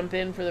and jump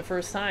in for the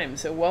first time.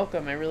 So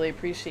welcome. I really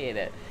appreciate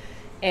it.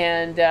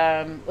 And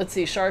let's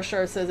see, Shar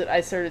says that I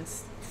started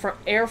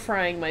air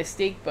frying my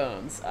steak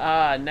bones.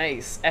 Ah,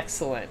 nice.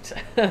 Excellent.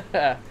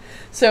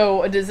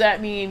 So does that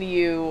mean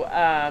you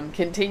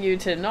continue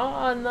to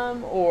gnaw on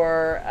them,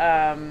 or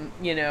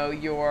you know,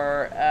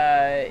 your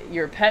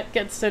pet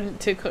gets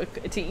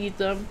to eat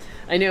them?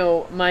 I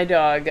know my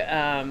dog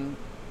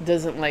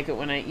doesn't like it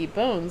when I eat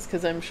bones,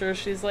 because I'm sure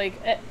she's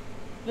like,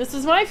 this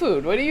is my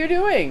food. What are you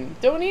doing?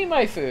 Don't eat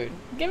my food.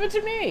 Give it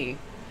to me.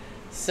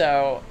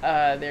 So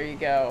there you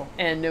go.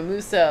 And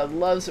Nomusa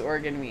loves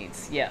organ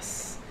meats.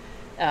 Yes.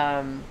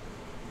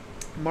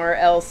 Mar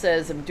L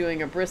says, I'm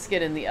doing a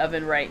brisket in the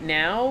oven right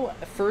now.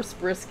 First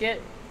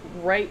brisket,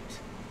 right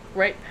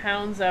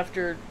pounds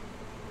after,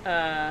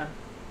 I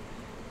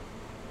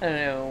don't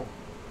know,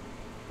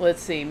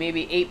 let's see,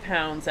 maybe 8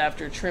 pounds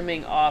after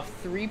trimming off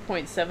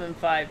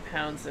 3.75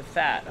 pounds of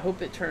fat.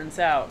 Hope it turns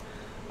out.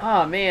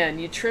 Oh man,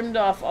 you trimmed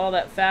off all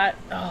that fat.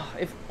 Oh,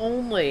 if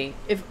only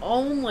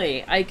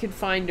I could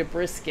find a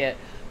brisket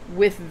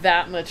with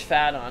that much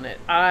fat on it,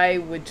 I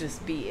would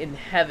just be in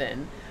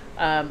heaven.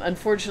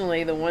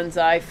 Unfortunately, the ones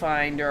I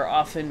find are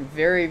often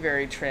very,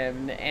 very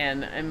trimmed,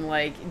 and I'm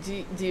like,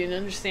 do you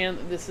understand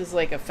that this is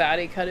like a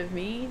fatty cut of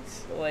meat?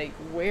 Like,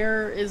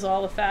 where is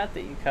all the fat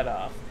that you cut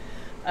off?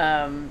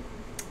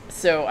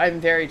 So I'm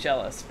very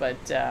jealous,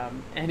 but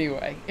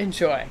anyway,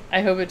 enjoy.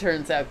 I hope it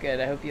turns out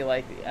good. I hope you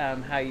like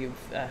how you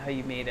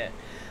made it.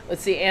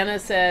 Let's see. Anna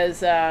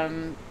says,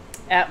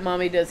 at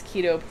Mommy Does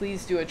Keto,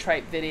 please do a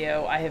tripe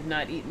video. I have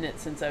not eaten it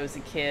since I was a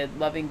kid.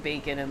 Loving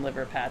bacon and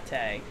liver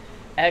pate.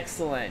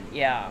 Excellent.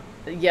 Yeah.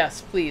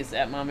 Yes, please,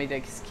 at Mommy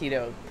Does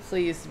Keto,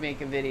 please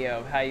make a video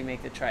of how you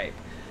make the tripe.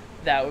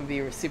 That would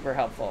be super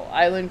helpful.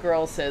 Island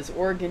Girl says,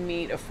 organ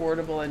meat,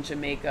 affordable in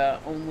Jamaica,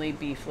 only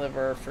beef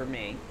liver for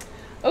me.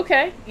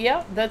 Okay,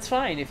 yeah, that's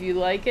fine. If you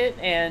like it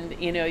and,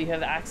 you know, you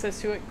have access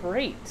to it,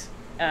 great.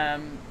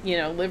 You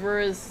know, liver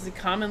is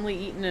commonly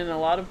eaten in a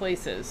lot of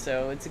places,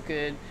 so it's a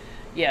good,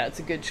 yeah, it's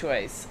a good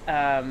choice.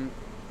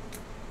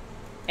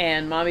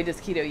 And Mommy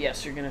Does Keto,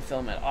 yes, you're going to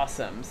film it.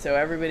 Awesome. So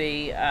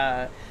everybody,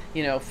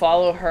 you know,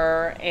 follow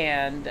her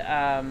and,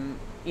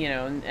 you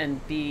know,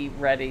 and be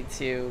ready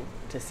to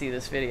see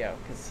this video,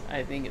 because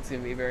I think it's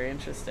going to be very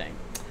interesting.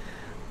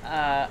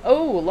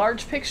 Oh,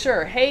 large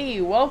picture. Hey,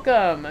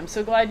 welcome. I'm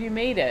so glad you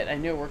made it. I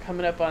know we're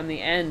coming up on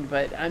the end,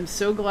 but I'm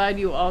so glad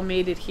you all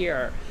made it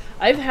here.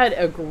 I've had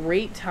a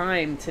great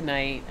time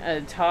tonight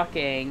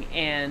talking,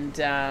 and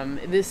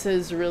this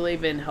has really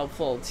been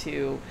helpful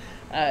to,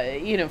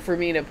 you know, for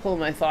me to pull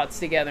my thoughts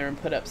together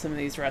and put up some of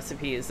these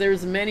recipes.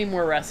 There's many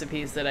more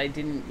recipes that I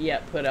didn't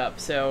yet put up,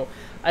 so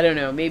I don't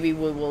know, maybe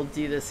we'll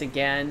do this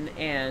again,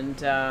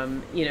 and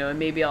you know, and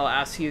maybe I'll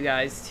ask you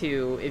guys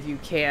to, if you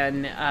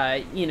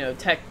can, you know,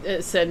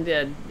 send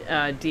a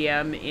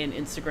DM in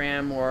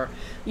Instagram, or,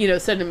 you know,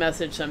 send a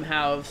message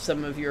somehow of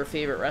some of your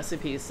favorite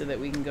recipes so that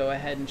we can go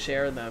ahead and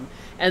share them.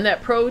 And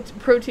that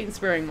protein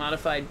sparing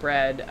modified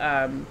bread,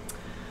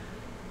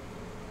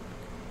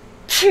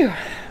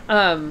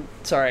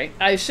 sorry,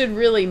 I should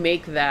really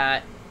make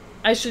that.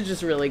 I should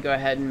just really go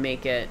ahead and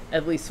make it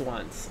at least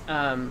once.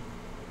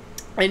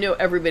 I know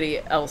everybody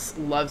else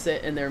loves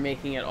it and they're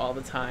making it all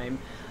the time.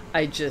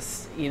 I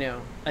just, you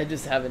know, I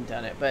just haven't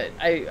done it, but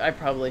I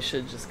probably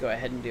should just go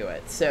ahead and do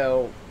it.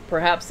 So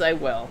perhaps I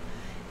will,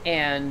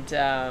 and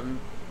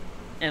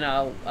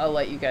I'll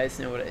let you guys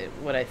know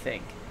what I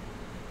think.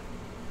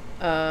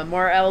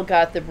 Mar-El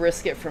got the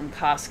brisket from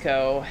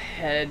Costco.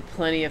 Had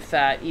plenty of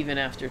fat even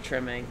after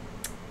trimming.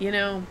 You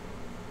know,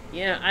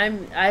 yeah,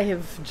 I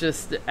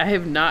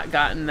have not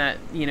gotten that,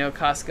 you know,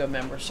 Costco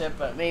membership,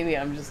 but maybe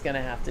I'm just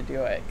gonna have to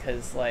do it,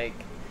 because like,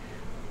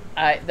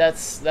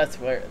 that's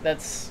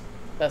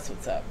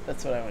what's up.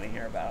 That's what I want to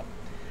hear about.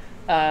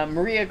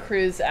 Maria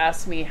Cruz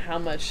asked me, how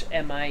much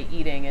am I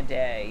eating a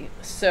day?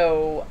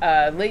 So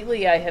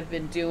lately I have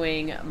been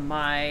doing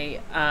my,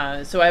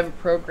 so I have a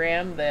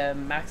program, the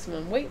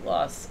Maximum Weight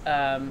Loss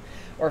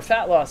or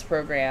Fat Loss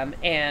program,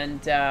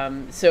 and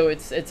so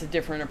it's a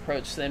different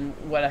approach than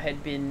what I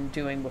had been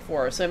doing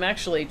before. So I'm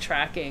actually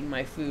tracking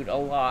my food a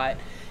lot,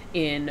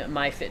 in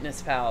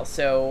MyFitnessPal.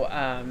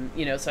 So,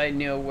 you know, so I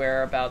know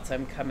whereabouts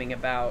I'm coming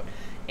about.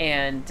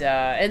 And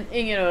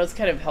you know, it's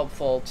kind of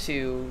helpful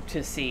to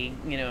see,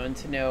 you know, and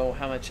to know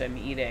how much I'm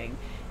eating.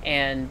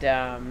 And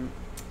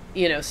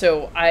you know,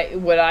 so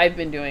what I've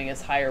been doing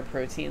is higher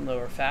protein,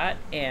 lower fat,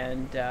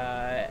 and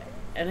I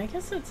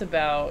guess it's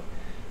about,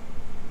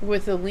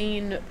 with the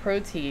lean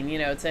protein, you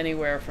know, it's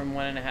anywhere from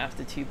 1.5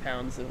 to 2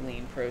 pounds of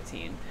lean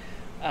protein.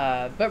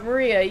 But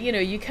Maria, you know,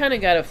 you kind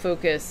of got to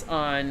focus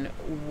on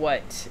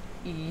what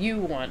you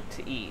want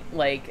to eat.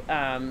 Like,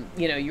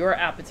 you know, your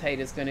appetite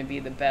is going to be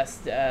the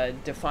best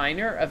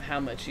definer of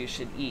how much you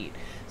should eat.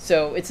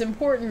 So it's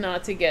important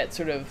not to get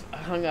sort of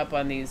hung up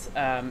on these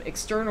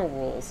external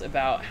rules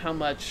about how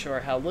much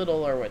or how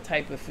little or what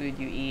type of food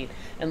you eat,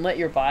 and let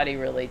your body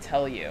really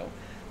tell you.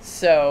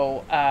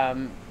 So,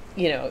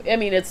 you know, I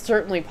mean, it's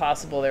certainly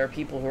possible there are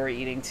people who are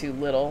eating too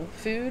little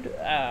food,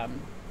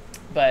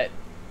 but,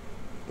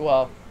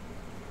 well,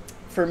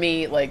 for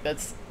me, like,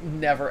 that's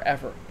never,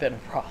 ever been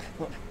a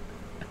problem.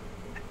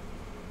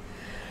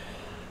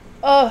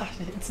 Oh,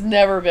 it's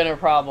never been a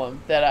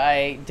problem that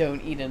I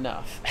don't eat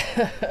enough.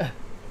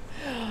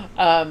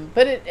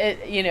 But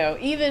it, you know,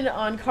 even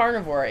on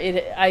carnivore,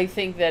 I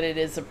think that it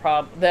is a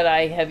problem that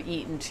I have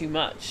eaten too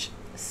much.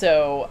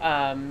 So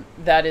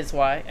that is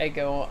why I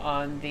go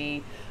on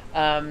the,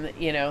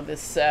 you know,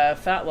 this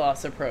fat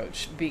loss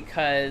approach,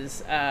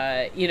 because,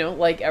 you know,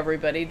 like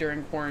everybody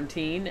during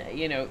quarantine,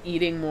 you know,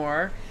 eating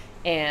more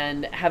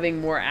and having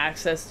more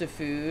access to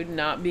food,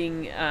 not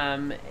being,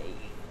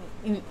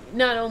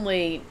 not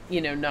only,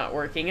 you know, not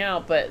working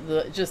out,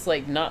 but just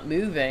like not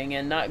moving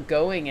and not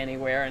going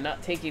anywhere and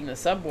not taking the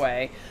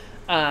subway.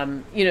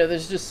 You know,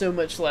 there's just so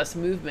much less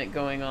movement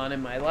going on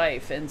in my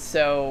life. And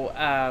so,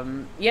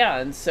 yeah.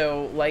 And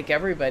so, like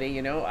everybody,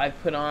 you know, I've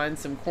put on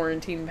some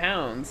quarantine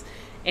pounds,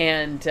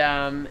 and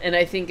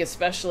I think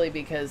especially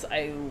because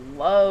I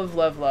love,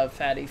 love, love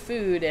fatty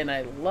food, and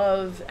I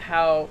love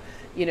how,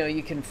 you know,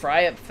 you can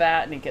fry up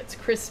fat and it gets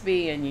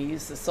crispy, and you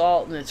use the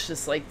salt, and it's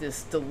just like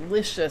this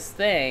delicious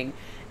thing.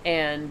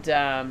 And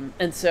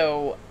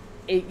so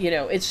it, you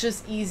know, it's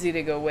just easy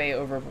to go way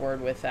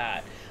overboard with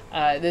that.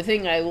 The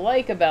thing I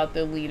like about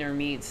the leaner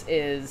meats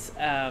is,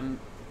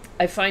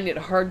 I find it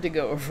hard to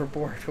go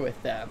overboard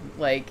with them.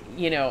 Like,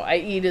 you know, I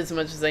eat as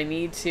much as I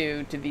need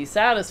to be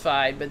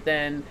satisfied, but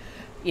then,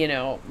 you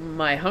know,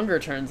 my hunger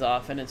turns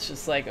off, and it's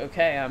just like,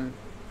 okay,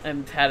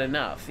 I'm had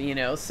enough, you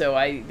know? So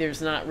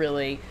there's not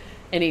really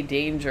any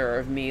danger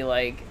of me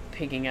like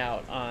pigging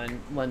out on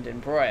London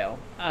broil.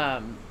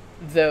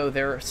 Though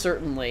there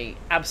certainly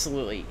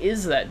absolutely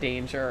is that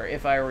danger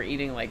if I were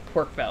eating like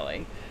pork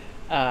belly.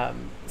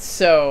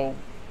 So,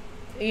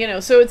 you know,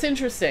 so it's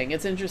interesting.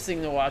 It's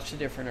interesting to watch the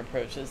different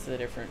approaches to the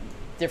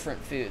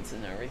different foods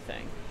and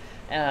everything.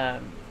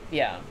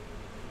 Yeah.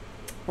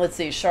 Let's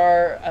see.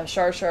 Shar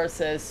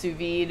says sous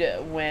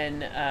vide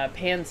when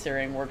pan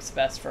searing works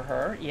best for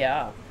her.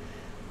 Yeah.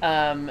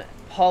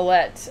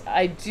 Paulette,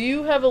 I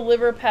do have a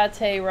liver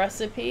pate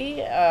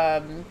recipe.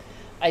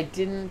 I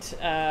didn't,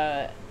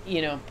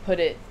 you know, put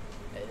it,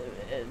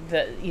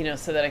 you know,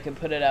 so that I could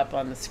put it up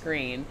on the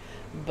screen,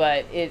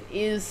 but it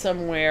is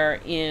somewhere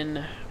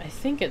in, I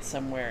think it's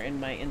somewhere in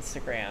my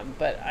Instagram,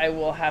 but I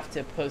will have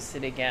to post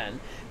it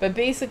again. But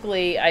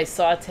basically, I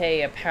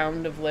saute a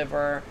pound of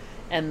liver,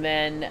 and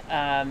then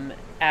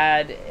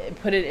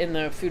put it in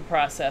the food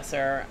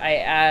processor. I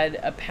add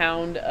a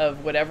pound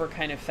of whatever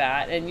kind of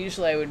fat, and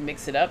usually I would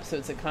mix it up so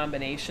it's a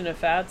combination of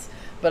fats,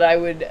 but I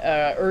would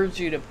urge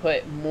you to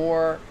put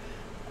more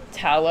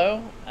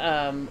tallow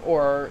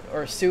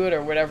or suet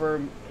or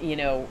whatever, you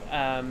know,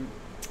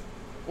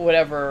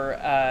 whatever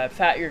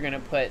fat you're going to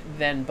put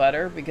than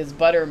butter, because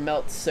butter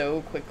melts so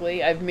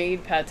quickly. I've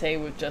made pate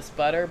with just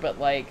butter, but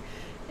like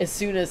as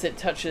soon as it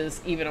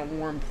touches even a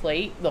warm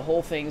plate, the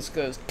whole thing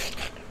goes,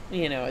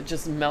 you know, it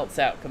just melts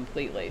out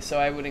completely. So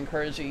I would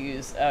encourage you to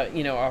use,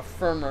 you know, a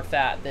firmer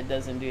fat that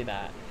doesn't do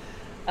that.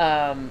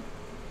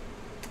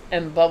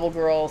 And Bubble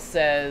Girl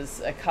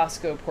says a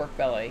Costco pork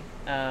belly.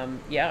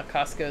 Yeah,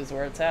 Costco is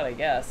where it's at, I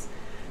guess.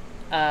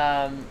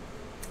 And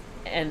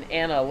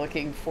Anna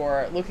looking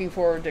forward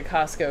to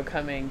Costco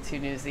coming to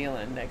New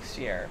Zealand next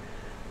year.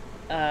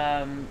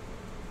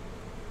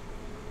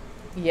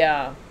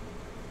 Yeah.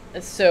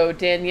 So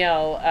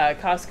Danielle,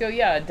 Costco,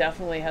 yeah,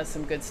 definitely has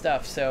some good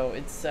stuff. So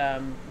it's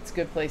a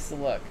good place to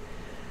look.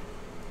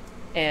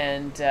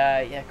 And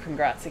yeah,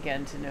 congrats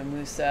again to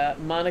Nomusa.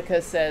 Monica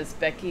says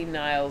Becky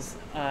Niles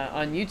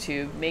on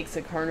YouTube makes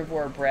a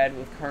carnivore bread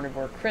with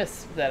carnivore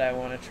crisp that I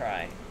want to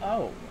try.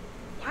 Oh,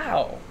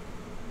 wow.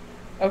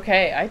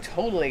 Okay, I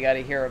totally got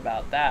to hear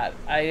about that.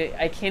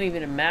 I can't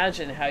even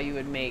imagine how you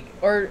would make,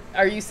 or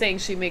are you saying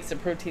she makes a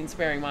protein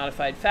sparing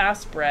modified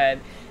fast bread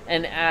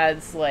and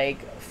adds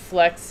like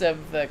flecks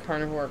of the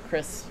carnivore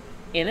crisp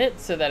in it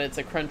so that it's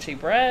a crunchy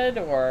bread,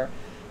 or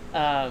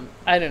I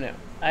don't know.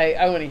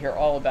 I want to hear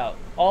all about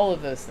all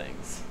of those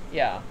things.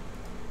 Yeah.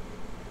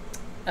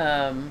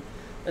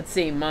 Let's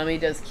see. Mommy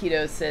Does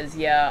Keto says,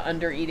 yeah,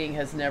 under eating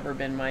has never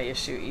been my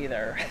issue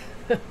either.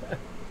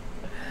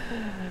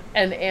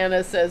 And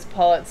Anna says,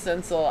 Paulette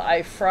Stencil,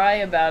 I fry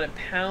about a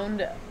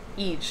pound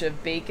each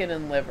of bacon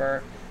and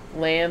liver,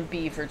 lamb,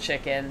 beef, or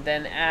chicken,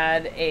 then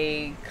add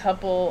a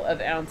couple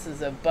of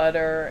ounces of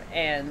butter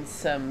and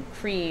some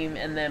cream,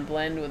 and then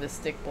blend with a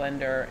stick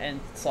blender and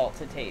salt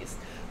to taste.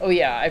 Oh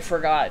yeah, I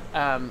forgot.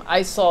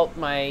 I salt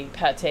my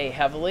pate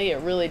heavily. It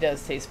really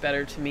does taste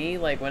better to me,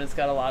 like when it's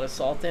got a lot of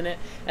salt in it.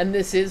 And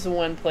this is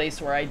one place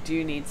where I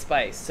do need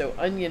spice. So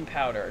onion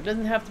powder. It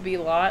doesn't have to be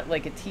a lot,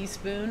 like a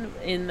teaspoon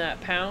in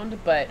that pound,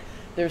 but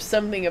there's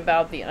something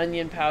about the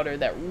onion powder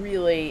that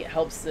really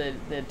helps the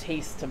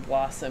taste to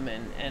blossom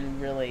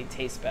and really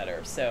taste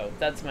better. So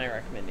that's my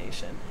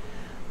recommendation.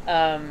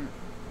 And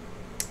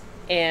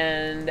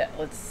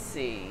let's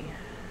see.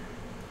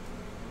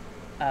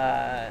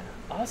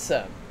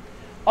 Awesome.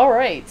 All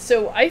right,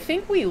 so I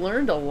think we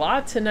learned a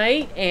lot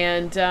tonight,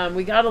 and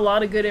we got a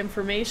lot of good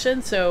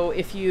information. So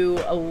if you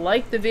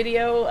like the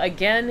video,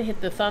 again,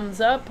 hit the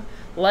thumbs up,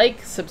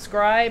 like,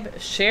 subscribe,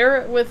 share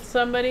it with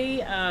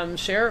somebody,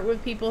 share it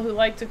with people who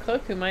like to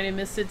cook, who might have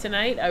missed it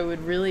tonight. I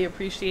would really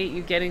appreciate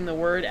you getting the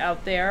word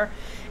out there.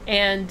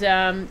 And,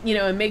 you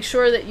know, and make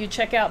sure that you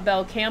check out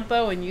Bel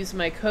Campo and use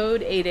my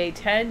code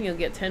 8A10. You'll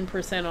get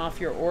 10%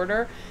 off your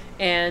order.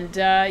 And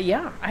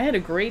yeah, I had a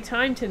great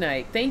time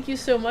tonight. Thank you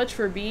so much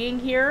for being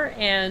here.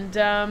 And,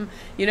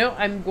 you know,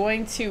 I'm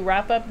going to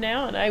wrap up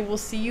now, and I will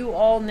see you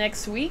all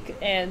next week.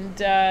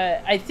 And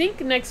I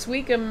think next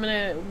week I'm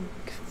going to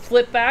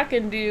flip back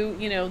and do,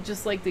 you know,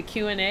 just like the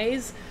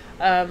Q&As,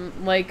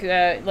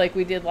 like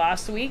we did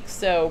last week.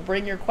 So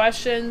bring your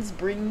questions,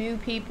 bring new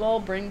people,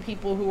 bring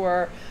people who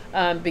are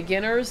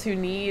beginners who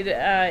need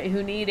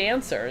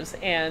answers,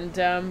 and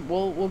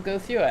we'll go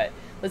through it.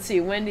 Let's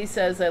see, Wendy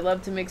says, I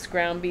love to mix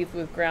ground beef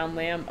with ground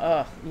lamb.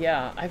 Oh,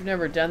 yeah, I've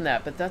never done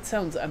that, but that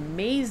sounds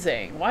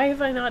amazing. Why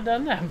have I not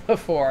done that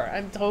before?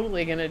 I'm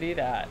totally going to do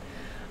that.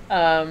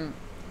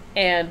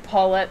 And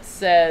Paulette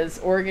says,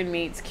 organ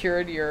meats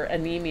cured your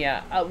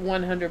anemia.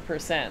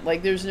 100%.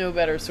 Like, there's no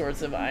better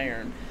source of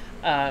iron.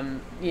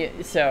 Yeah,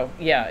 so,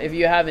 yeah, if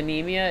you have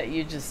anemia,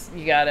 you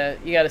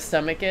gotta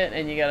stomach it,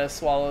 and you gotta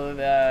swallow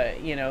the,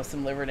 you know,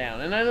 some liver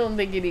down. And I don't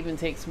think it even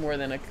takes more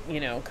than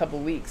a couple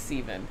weeks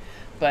even.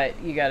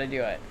 But you got to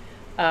do it.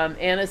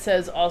 Anna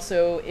says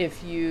also,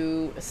 if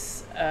you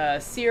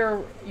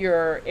sear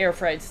your air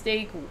fried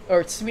steak,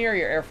 or smear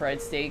your air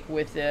fried steak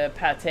with the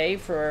pate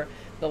for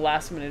the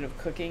last minute of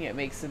cooking, it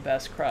makes the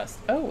best crust.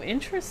 Oh,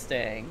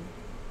 interesting.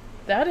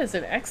 That is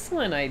an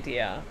excellent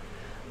idea.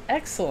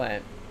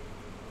 Excellent.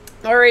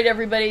 All right,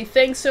 everybody.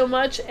 Thanks so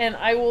much, and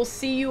I will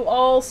see you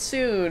all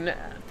soon.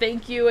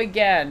 Thank you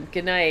again.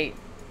 Good night.